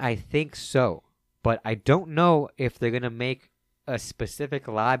Warzone? I think so, but I don't know if they're gonna make a specific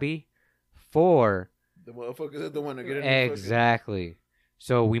lobby for The motherfuckers that don't want to get a new exactly.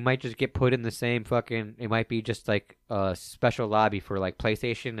 So we might just get put in the same fucking. It might be just like a special lobby for like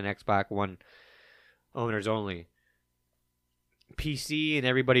PlayStation and Xbox One owners only. PC and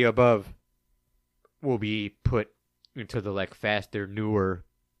everybody above will be put into the like faster, newer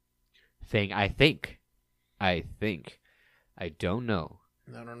thing. I think. I don't know.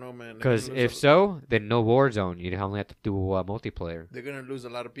 I don't know, man. Because if so, then no Warzone. You'd only have to do multiplayer. they're gonna lose a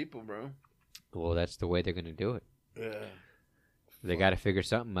lot of people, bro. Well, that's the way they're gonna do it. Yeah. They got to figure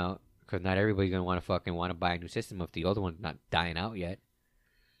something out because not everybody's gonna want to buy a new system if the old one's not dying out yet.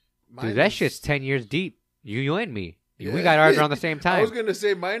 Dude, that shit's 10 years deep. You and me. We Yeah. got ours around the same I time. was gonna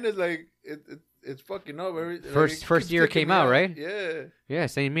say mine is like it's fucking up. First year it kicking came me out, right? Yeah, Yeah,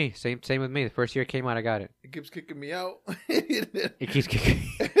 same with me. The first year it came out, I got it. it keeps kicking me out. It keeps kicking.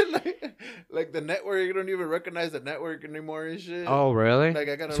 like the network, you don't even recognize the network anymore and shit. Oh, really? Like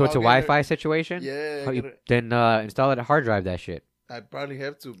I gotta. So it's a log in Wi-Fi situation? Yeah, Oh, then install it a hard drive that shit. I probably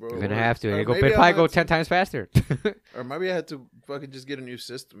have to, bro. You're gonna Or- have to. or It'll maybe probably I'll go have 10 times faster. Or maybe I had to fucking just get a new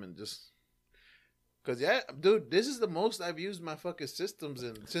system and just. Cause yeah, dude, this is the most I've used my fucking systems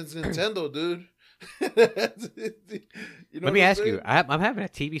since Nintendo, dude. You know Let what me I'm ask you. saying? I'm having a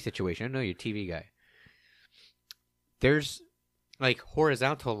TV situation. I know you're a TV guy. There's like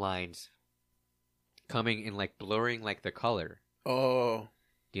horizontal lines coming in, like blurring like the color. Oh,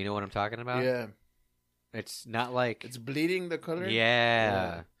 Do you know what I'm talking about? yeah, It's not like it's bleeding the color.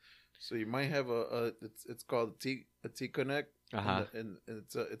 yeah. So you might have it's called a T Connect. Uh-huh. And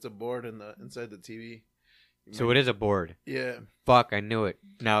it's a board inside the TV. So it is a board. Yeah. Fuck, I knew it.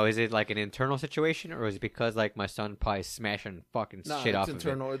 Now, is it like an internal situation, or is it because like my son probably smashing fucking Nah, shit it's off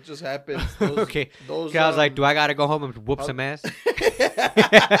internal. It just happens. of it? Okay. Those. 'Cause I was like, do I gotta go home and whoop some ass?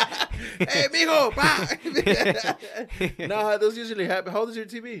 Hey, mijo, bye. Nah, those usually happen. How old is your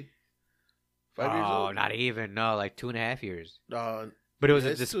TV? 5 years Oh, old. not even. No, like 2.5 years. Uh, But it was Yeah,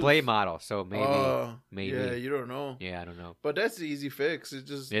 a it's display too- model, so maybe. maybe. Yeah, you don't know. Yeah, I don't know. But that's the easy fix. It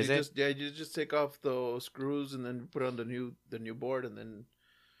just Is you it? just you just take off the screws and then put on the new board and then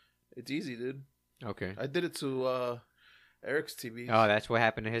it's easy, dude. Okay. I did it to Eric's TV. Oh, that's what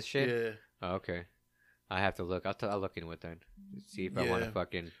happened to his shit? Yeah. Oh, okay. I have to look. I'll look into it then. See if I want to Yeah.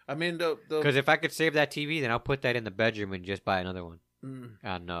 fucking. I mean the Because if I could save that TV, then I'll put that in the bedroom and just buy another one mm,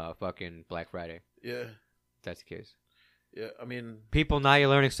 on fucking Black Friday. yeah. If that's the case. Yeah, I mean People, now you're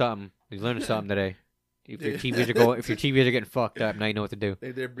learning something. You're learning something today. If your TVs are getting fucked up, now you know what to do.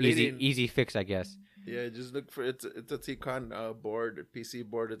 They're bleeding. Easy fix, I guess. Yeah, just look for it's a T-Con board, PC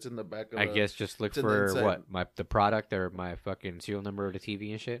board. It's in the back of. I guess just look for what the product or my fucking serial number of the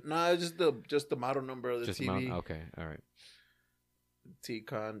TV and shit. No, it's just the model number of the TV. Okay, all right.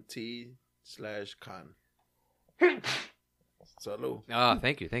 T-Con T/con. Salud. Oh,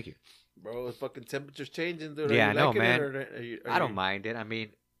 thank you. Bro, the fucking temperature's changing, dude. Yeah, I know, man. I don't mind it. I mean,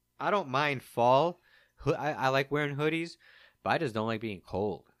 I don't mind fall. I like wearing hoodies, but I just don't like being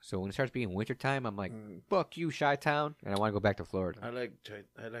cold. So when it starts being wintertime, I'm like, fuck you, Chi-Town, and I want to go back to Florida. I like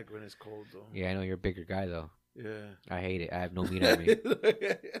when it's cold, though. Yeah, I know you're a bigger guy, though. Yeah. I hate it. I have no meat on me.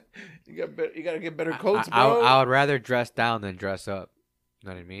 You gotta get better coats, bro. I would rather dress down than dress up. You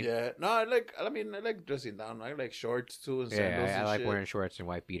know what I mean? Yeah. No, I like dressing down. I like shorts, too, and sandals I and like shit. wearing shorts and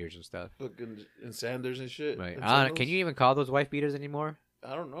white beaters and stuff. Fucking and sandals and shit. Right. And Can you even call those wife beaters anymore?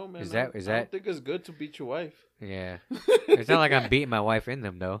 I don't know, man. Is I that? don't think it's good to beat your wife. Yeah. It's not like I'm beating my wife in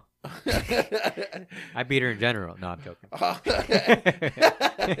them, though. I beat her in general. No, I'm joking.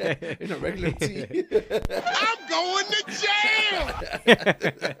 In a regular tee. I'm going to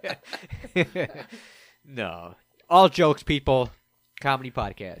jail! No. All jokes, people. Comedy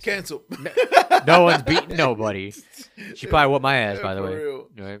podcast. Cancel. No one's beating nobody. She probably whooped my ass, by the For way. real.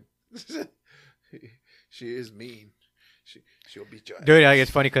 Right? She is mean. She'll beat your ass. Dude, it's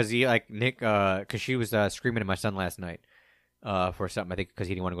funny because Nick, because she was screaming at my son last night for something, I think because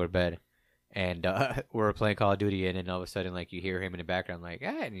he didn't want to go to bed. And we were playing Call of Duty, and then all of a sudden, like, you hear him in the background, like,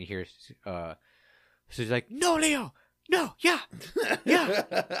 and you hear, so he's like, no, Leo, no, yeah.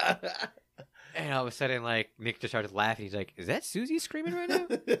 And all of a sudden, like, Nick just started laughing. He's like, is that Susie screaming right now?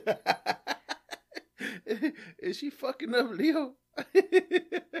 Is she fucking up, Leo?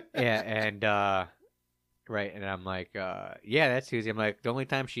 Yeah, and, right, and I'm like, yeah, that's Susie. I'm like, the only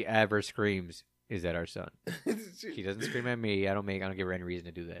time she ever screams is at our son. She doesn't scream at me. I don't give her any reason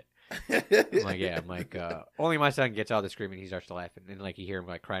to do that. I'm like, yeah. I'm like, only my son gets all the screaming. He starts to laugh, and like you hear him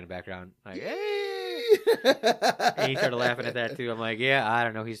like crying in the background, like, hey. And he started laughing at that too. I'm like, yeah, I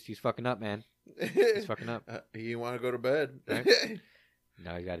don't know. He's fucking up, man. He's fucking up. He didn't want to go to bed. Right?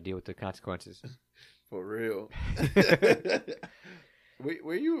 Now you got to deal with the consequences. For real.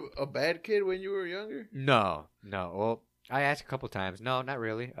 Were you a bad kid when you were younger? No. Well, I asked a couple times. No, not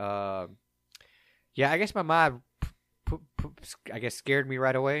really. Yeah, I guess my mom, scared me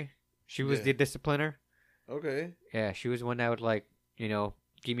right away. She was the discipliner. Okay. Yeah, she was one that would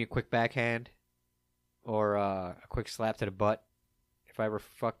give me a quick backhand, or a quick slap to the butt if I ever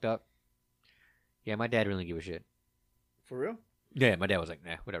fucked up. Yeah, my dad didn't really give a shit. For real? Yeah, my dad was like,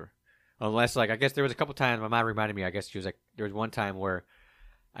 nah, whatever. Unless, I guess there was a couple times my mom reminded me, I guess she was like, there was one time where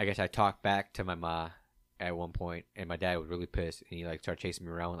I guess I talked back to my ma at one point, and my dad was really pissed, and he, started chasing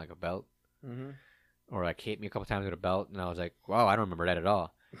me around with, a belt. Mm-hmm. Or, hit me a couple times with a belt, and I was like, wow, I don't remember that at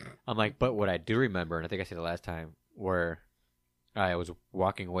all. I'm like, but what I do remember, and I think I said it last time, where I was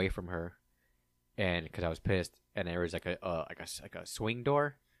walking away from her, and because I was pissed, and there was, a swing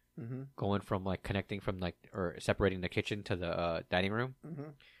door going from, connecting from, or separating the kitchen to the dining room. Mm-hmm.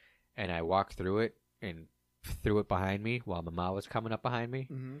 And I walked through it and threw it behind me while my mom was coming up behind me.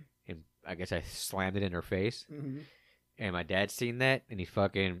 Mm-hmm. And I guess I slammed it in her face. Mm-hmm. And my dad seen that, and he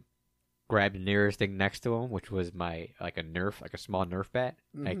fucking grabbed the nearest thing next to him, which was a small Nerf bat,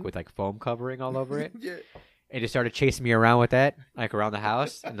 with foam covering all over it. Yeah. And just started chasing me around with that, around the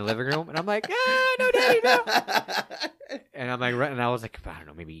house in the living room. And I'm like, no, daddy, no. And I'm like, and I was like, I don't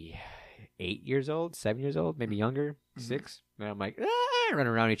know, maybe 8 years old, 7 years old, maybe younger, 6. And I'm like, running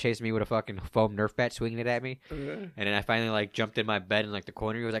around. He chased me with a fucking foam Nerf bat, swinging it at me. And then I finally jumped in my bed in the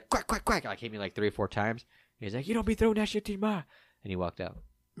corner. He was like, quack, quack, quack. Hit me 3 or 4 times. He's like, you don't be throwing that shit to your ma. And he walked out.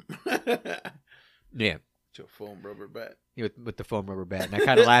 Yeah. With your foam rubber bat. Yeah, with the foam rubber bat. And I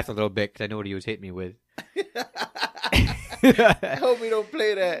kind of laughed a little bit because I know what he was hitting me with. I hope we don't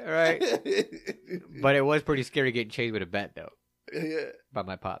play that. Right. But it was pretty scary getting chased with a bat, though. Yeah. By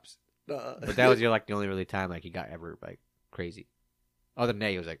my pops. But that was the only really time he got ever crazy. Other than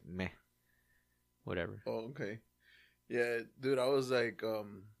that, he was like, meh, whatever. Oh, okay. Yeah, dude, I was I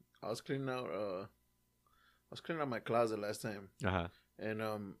was cleaning out my closet last time. Uh-huh. And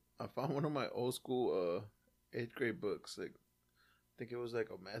I found one of my old school 8th grade books. I think it was a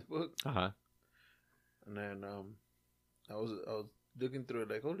math book. Uh-huh. And then I was looking through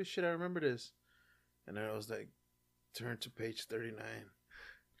it holy shit, I remember this. And then I was turn to page 39.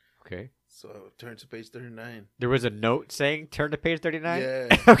 Okay. So I turned to page 39. There was a note saying turn to page 39?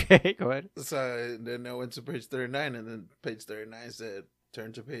 Yeah. Okay, go ahead. So then I went to page 39, and then page 39 said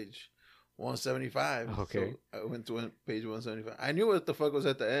turn to page 175. Okay. So I went to page 175. I knew what the fuck was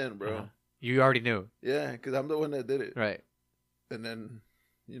at the end, bro. You already knew, Yeah, because I'm the one that did it. right? And then,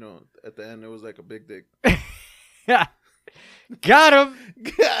 at the end, it was like a big dick. Yeah, got him.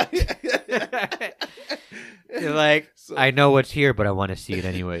 You're like, So- I know what's here, but I want to see it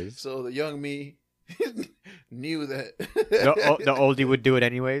anyways. So the young me knew that. The oldie would do it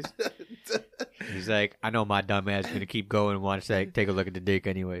anyways. He's like, I know my dumb ass gonna keep going and want to take a look at the dick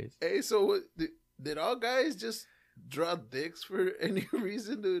anyways. Hey, so did all guys just draw dicks for any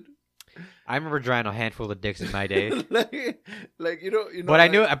reason, dude? I remember drawing a handful of dicks in my day. like you know. But I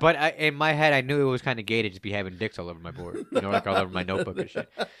like- knew, in my head, I knew it was kind of gay to just be having dicks all over my board, like all over my notebook and shit.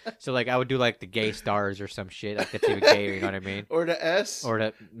 So like I would do like the gay stars or some shit, like that's even gayer, you know what I mean? Or the S.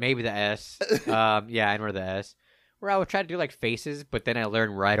 Or maybe the S. Yeah, I remember the S. Where I would try to do like faces, but then I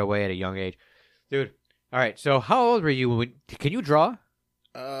learned right away at a young age, dude. All right, so how old were you can you draw?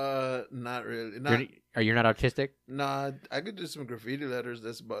 Not really. You're not autistic? Nah, I could do some graffiti letters.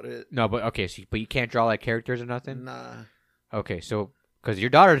 That's about it. No, but okay, but you can't draw like characters or nothing. Nah. Okay, so because your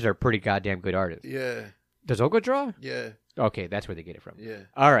daughters are pretty goddamn good artists. Yeah. Does Olga draw? Yeah. Okay, that's where they get it from. Yeah.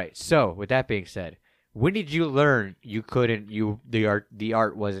 All right. So with that being said, when did you learn the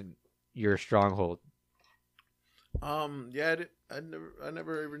art wasn't your stronghold? Yeah. I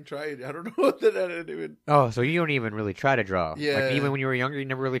never even tried. I don't know that I didn't even. Oh, so you don't even really try to draw. Yeah. Like even when you were younger, you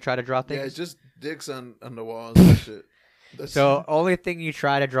never really tried to draw Yeah, things. it's just dicks on the walls and shit. That's So only thing you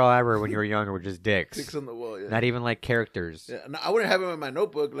try to draw ever when you were younger were just dicks. dicks on the wall. Yeah. Not even like characters. Yeah. No, I wouldn't have them in my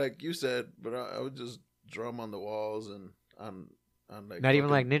notebook like you said, but I would just draw them on the walls and on like. Not even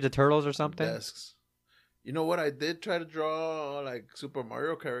like fucking Ninja Turtles or something. desks. You know what? I did try to draw like Super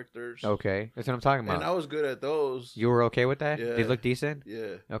Mario characters. Okay, that's what I'm talking And about. I was good at those. You were okay with that? Yeah. They look decent.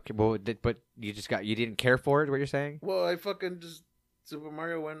 Yeah. Okay, well, but you didn't care for it. What you're saying? Well, I fucking just Super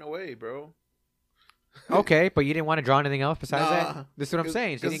Mario went away, bro. Okay, but you didn't want to draw anything else besides Nah. that. This is what I'm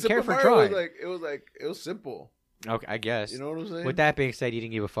saying. So you 'Cause didn't care Super for Mario drawing. it was simple. Okay, I guess. You know what I'm saying? With that being said, you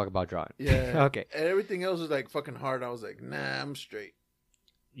didn't give a fuck about drawing. Yeah. Okay. And everything else was like fucking hard. I was like, nah, I'm straight.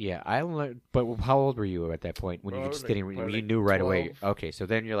 Yeah, I learned. But how old were you at that point when Bro, you I just was didn't? like- When probably you like knew right away. 12. Okay, so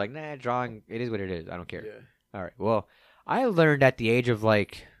then you're like, nah, drawing. It is what it is. I don't care. Yeah. All right. Well, I learned at the age of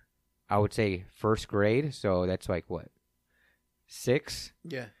like, I would say first grade. So that's like what, 6,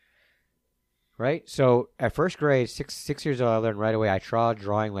 Yeah. right? So at first grade, 6 years old, I learned right away. I tried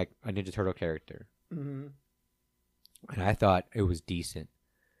drawing like a Ninja Turtle character, Mm-hmm. and I thought it was decent.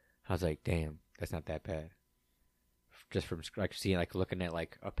 I was like, damn, that's not that bad. Just from like seeing, like looking at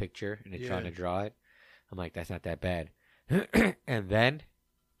like a picture and then trying Yeah. to draw it, I'm like, that's not that bad. And then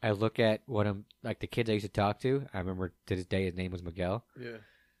I look at what I'm like the kids I used to talk to. I remember to this day his name was Miguel. Yeah.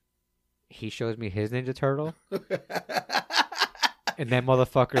 He shows me his Ninja Turtle, and that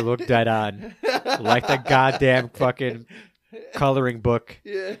motherfucker looked dead on, like the goddamn fucking coloring book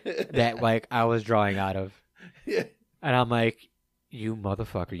Yeah. that like I was drawing out of. Yeah. And I'm like, you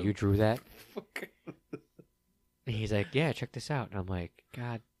motherfucker, you drew that? And he's like, yeah, check this out. And I'm like,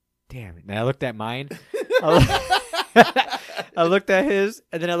 God damn it. And I looked at mine. I looked at his,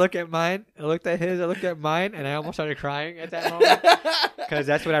 and then I looked at mine. I looked at his, I looked at mine, and I almost started crying at that moment. Because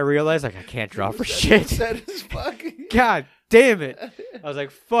that's when I realized, like, I can't draw for shit. That is fucking. God damn it. I was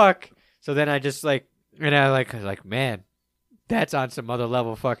like, fuck. So then I just, like, and I was like, man, that's on some other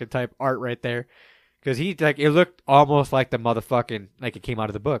level fucking type art right there. Because he, like, it looked almost like the motherfucking, like it came out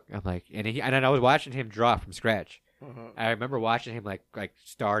of the book. I'm like, and then I was watching him draw from scratch. Uh-huh. I remember watching him like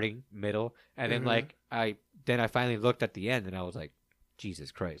starting, middle, and then Mhm. like I finally looked at the end, and I was like,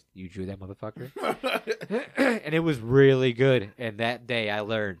 Jesus Christ, you drew that motherfucker. And it was really good. And that day I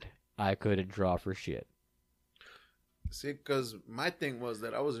learned I couldn't draw for shit. See, because my thing was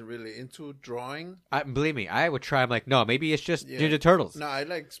that I wasn't really into drawing. Believe me, I would try. I'm like, no, maybe it's just Yeah. Ninja Turtles. No, I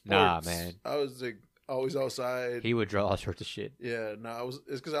like sports. Nah, man. I was like always outside. He would draw all sorts of shit. Yeah, no, it's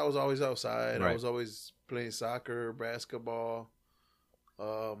because I was always outside. I Right. was always playing soccer, basketball,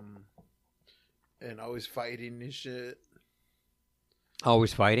 and always fighting and shit.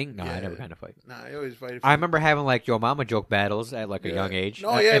 Always fighting? No, I Yeah. never kind of fight. Nah, I always fight. I remember having like Yo Mama joke battles at like a Yeah. young age.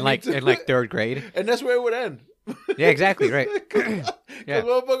 No, yeah, in me like too. in like 3rd grade. and that's where it would end. Yeah, exactly, right. Because Yeah.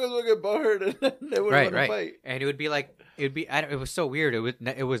 motherfuckers would get butthurt and they wouldn't Right, want to right. fight. And it would be like it was so weird.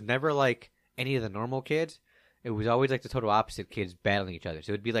 It was never like any of the normal kids. It was always like the total opposite kids battling each other.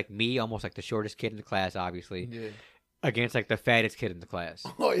 So it would be like me, almost like the shortest kid in the class, obviously, Yeah. against like the fattest kid in the class.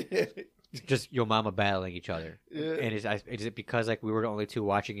 Oh yeah. Just Yo Mama battling each other. Yeah. And is it because like we were the only two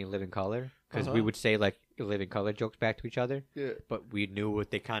watching in living color? Because we Uh-huh. would say like living color jokes back to each other, Yeah. but we knew what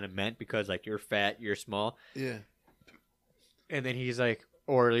they kind of meant because like you're fat, you're small. Yeah. And then he's like,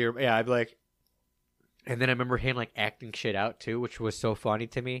 I'd be like, and then I remember him like acting shit out too, which was so funny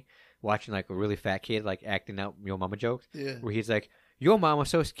to me. watching like a really fat kid like acting out Yo Mama jokes. Yeah. Where he's like, "Yo Mama's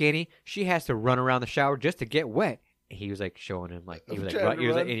so skinny, she has to run around the shower just to get wet." And he was like showing him like he was like,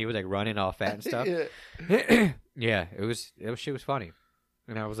 and he was like running all fat and stuff. Yeah. Yeah, shit was funny.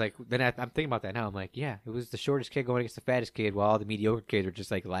 And I was like, then I'm thinking about that now. I'm like, yeah, it was the shortest kid going against the fattest kid, while all the mediocre kids were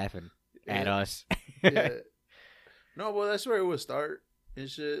just like laughing at us. Yeah. No, well, that's where it would start and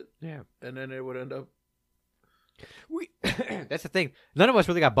shit. Yeah. And then it would end up. That's the thing. None of us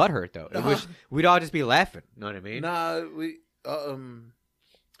really got butthurt though. We'd all just be laughing. You know what I mean? Nah,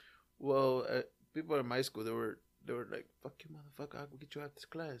 well, people in my school, they were like, "Fuck you, motherfucker! I will get you out of this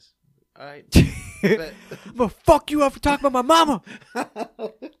class." All right. I'm gonna fuck you up for talking about my mama.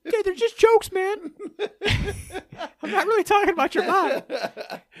 Yeah, they're just jokes, man. I'm not really talking about your mom.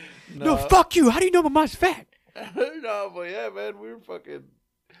 No, fuck you. How do you know my mom's fat? No, but yeah, man, we were fucking.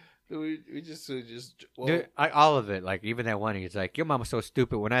 We just well, Dude, all of it. Like even that one, he's like, "Your mama's so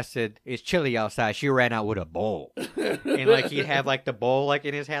stupid." When I said it's chilly outside, she ran out with a bowl, and like he'd have like the bowl like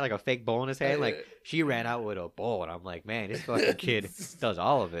in his hand, like a fake bowl in his hand. Like she ran out with a bowl, and I'm like, man, this fucking kid does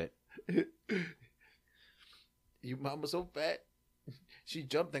all of it. Your mama so fat, she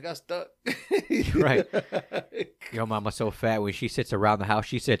jumped and got stuck. Right. Your mama's so fat when she sits around the house,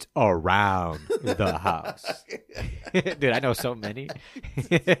 she sits around the house. Dude, I know so many.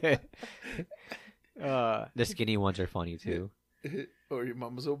 The skinny ones are funny too. Or your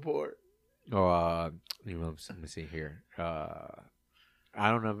mama's so poor. Or let me see here. I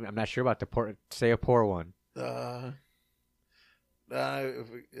don't know. I'm not sure about the poor. Say a poor one.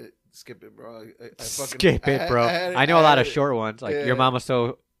 Skip it, bro. Skip it, bro. I know a lot of short ones. Like Yeah. your mama's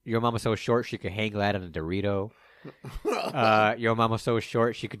so short she could hang glad on a Dorito. Your mama's so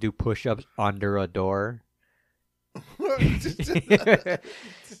short she could do push-ups under a door.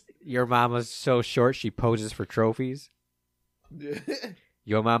 Your mama's so short she poses for trophies.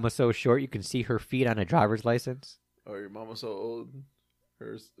 Your mama's so short you can see her feet on a driver's license. Or your mama's so old,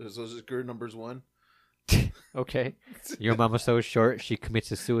 her social security number's 1. Okay. Your mama's so short she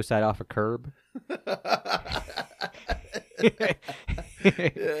commits a suicide off a curb.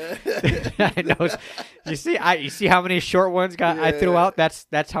 I know. You see how many short ones I threw out?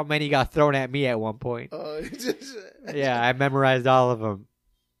 That's how many got thrown at me at one point. Yeah, I memorized all of them.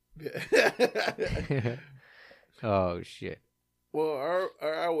 Oh shit. Well, our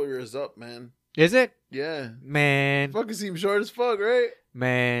hour is up, man. Is it? Yeah. Man. Fucking seems short as fuck, right?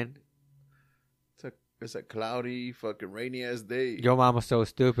 Man. It's a cloudy, fucking rainy ass day. Your mama's so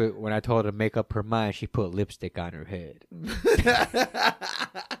stupid. When I told her to make up her mind, she put lipstick on her head.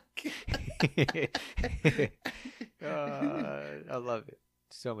 I love it.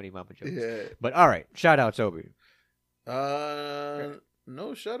 So many mama jokes. Yeah. But all right, shout out Toby.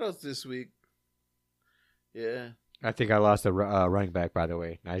 No shout outs this week. Yeah. I think I lost a running back, by the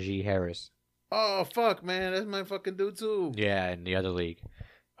way, Najee Harris. Oh fuck, man, that's my fucking dude too. Yeah, in the other league,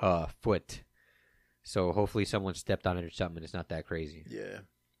 foot. So hopefully someone stepped on it or something. And it's not that crazy. Yeah.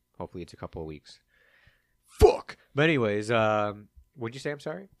 Hopefully it's a couple of weeks. Fuck. But anyways, what'd you say? I'm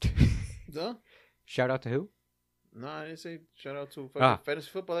sorry. No. Shout out to who? No, I didn't say shout out to fucking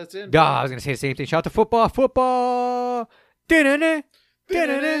fantasy football. That's in. Duh, I was gonna say the same thing. Shout out to football. Football. Da-da-da.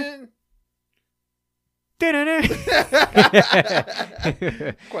 Da-da-da. Da-da-da.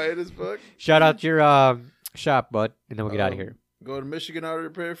 Quiet as fuck. Shout out your shop, bud, and then we'll get out of here. Go to Michigan Auto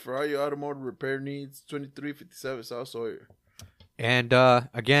Repair for all your automotive repair needs. 2357 South Sawyer. And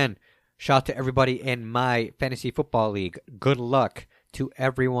again, shout out to everybody in my fantasy football league. Good luck to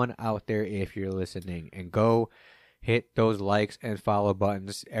everyone out there if you're listening. And go hit those likes and follow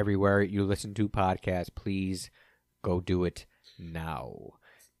buttons everywhere you listen to podcasts. Please go do it now.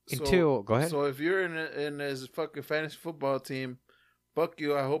 Go ahead. So if you're in this fucking fantasy football team, fuck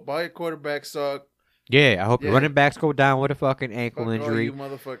you. I hope all your quarterbacks suck. Yeah, I hope your running backs go down with a fucking ankle injury. All you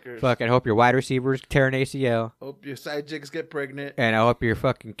motherfuckers. Fuck, I hope your wide receivers tear an ACL. Hope your side chicks get pregnant. And I hope your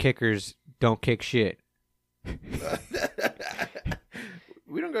fucking kickers don't kick shit.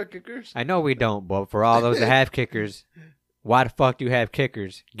 We don't got kickers. I know we don't, but for all those that have kickers, why the fuck do you have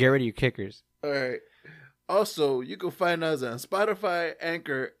kickers? Get rid of your kickers. All right. Also, you can find us on Spotify,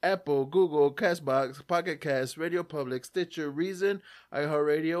 Anchor, Apple, Google, Castbox, Pocket Cast, Radio Public, Stitcher, Reason,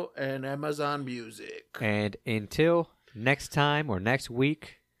 iHeartRadio, and Amazon Music. And until next time or next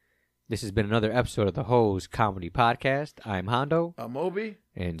week, this has been another episode of the Hose Comedy Podcast. I'm Hondo. I'm Obi.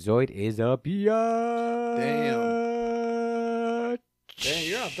 And Zoid is a biatch. Damn,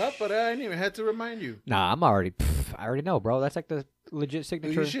 you're on top of that. I didn't even have to remind you. Nah, I already know, bro. That's like the legit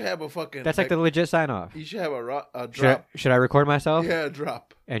signature. You should have a fucking... That's like the legit sign-off. You should have a drop. Should I record myself? Yeah, a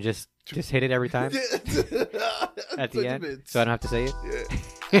drop. And just hit it every time? At the end? So I don't have to say it? Yeah.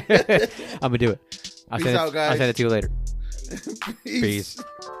 I'm gonna do it. I'll Peace send out, it. guys. I'll send it to you later. Peace. Peace.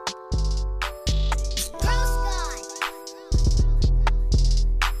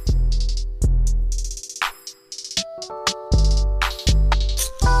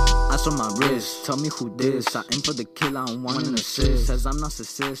 Ice on my wrist, tell me who this. I aim for the kill, I don't want an assist. Says I'm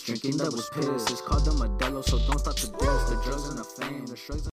narcissist, drinking that was piss. It's called the Modelo, so don't stop to diss. The drugs and the fame, the shrugs.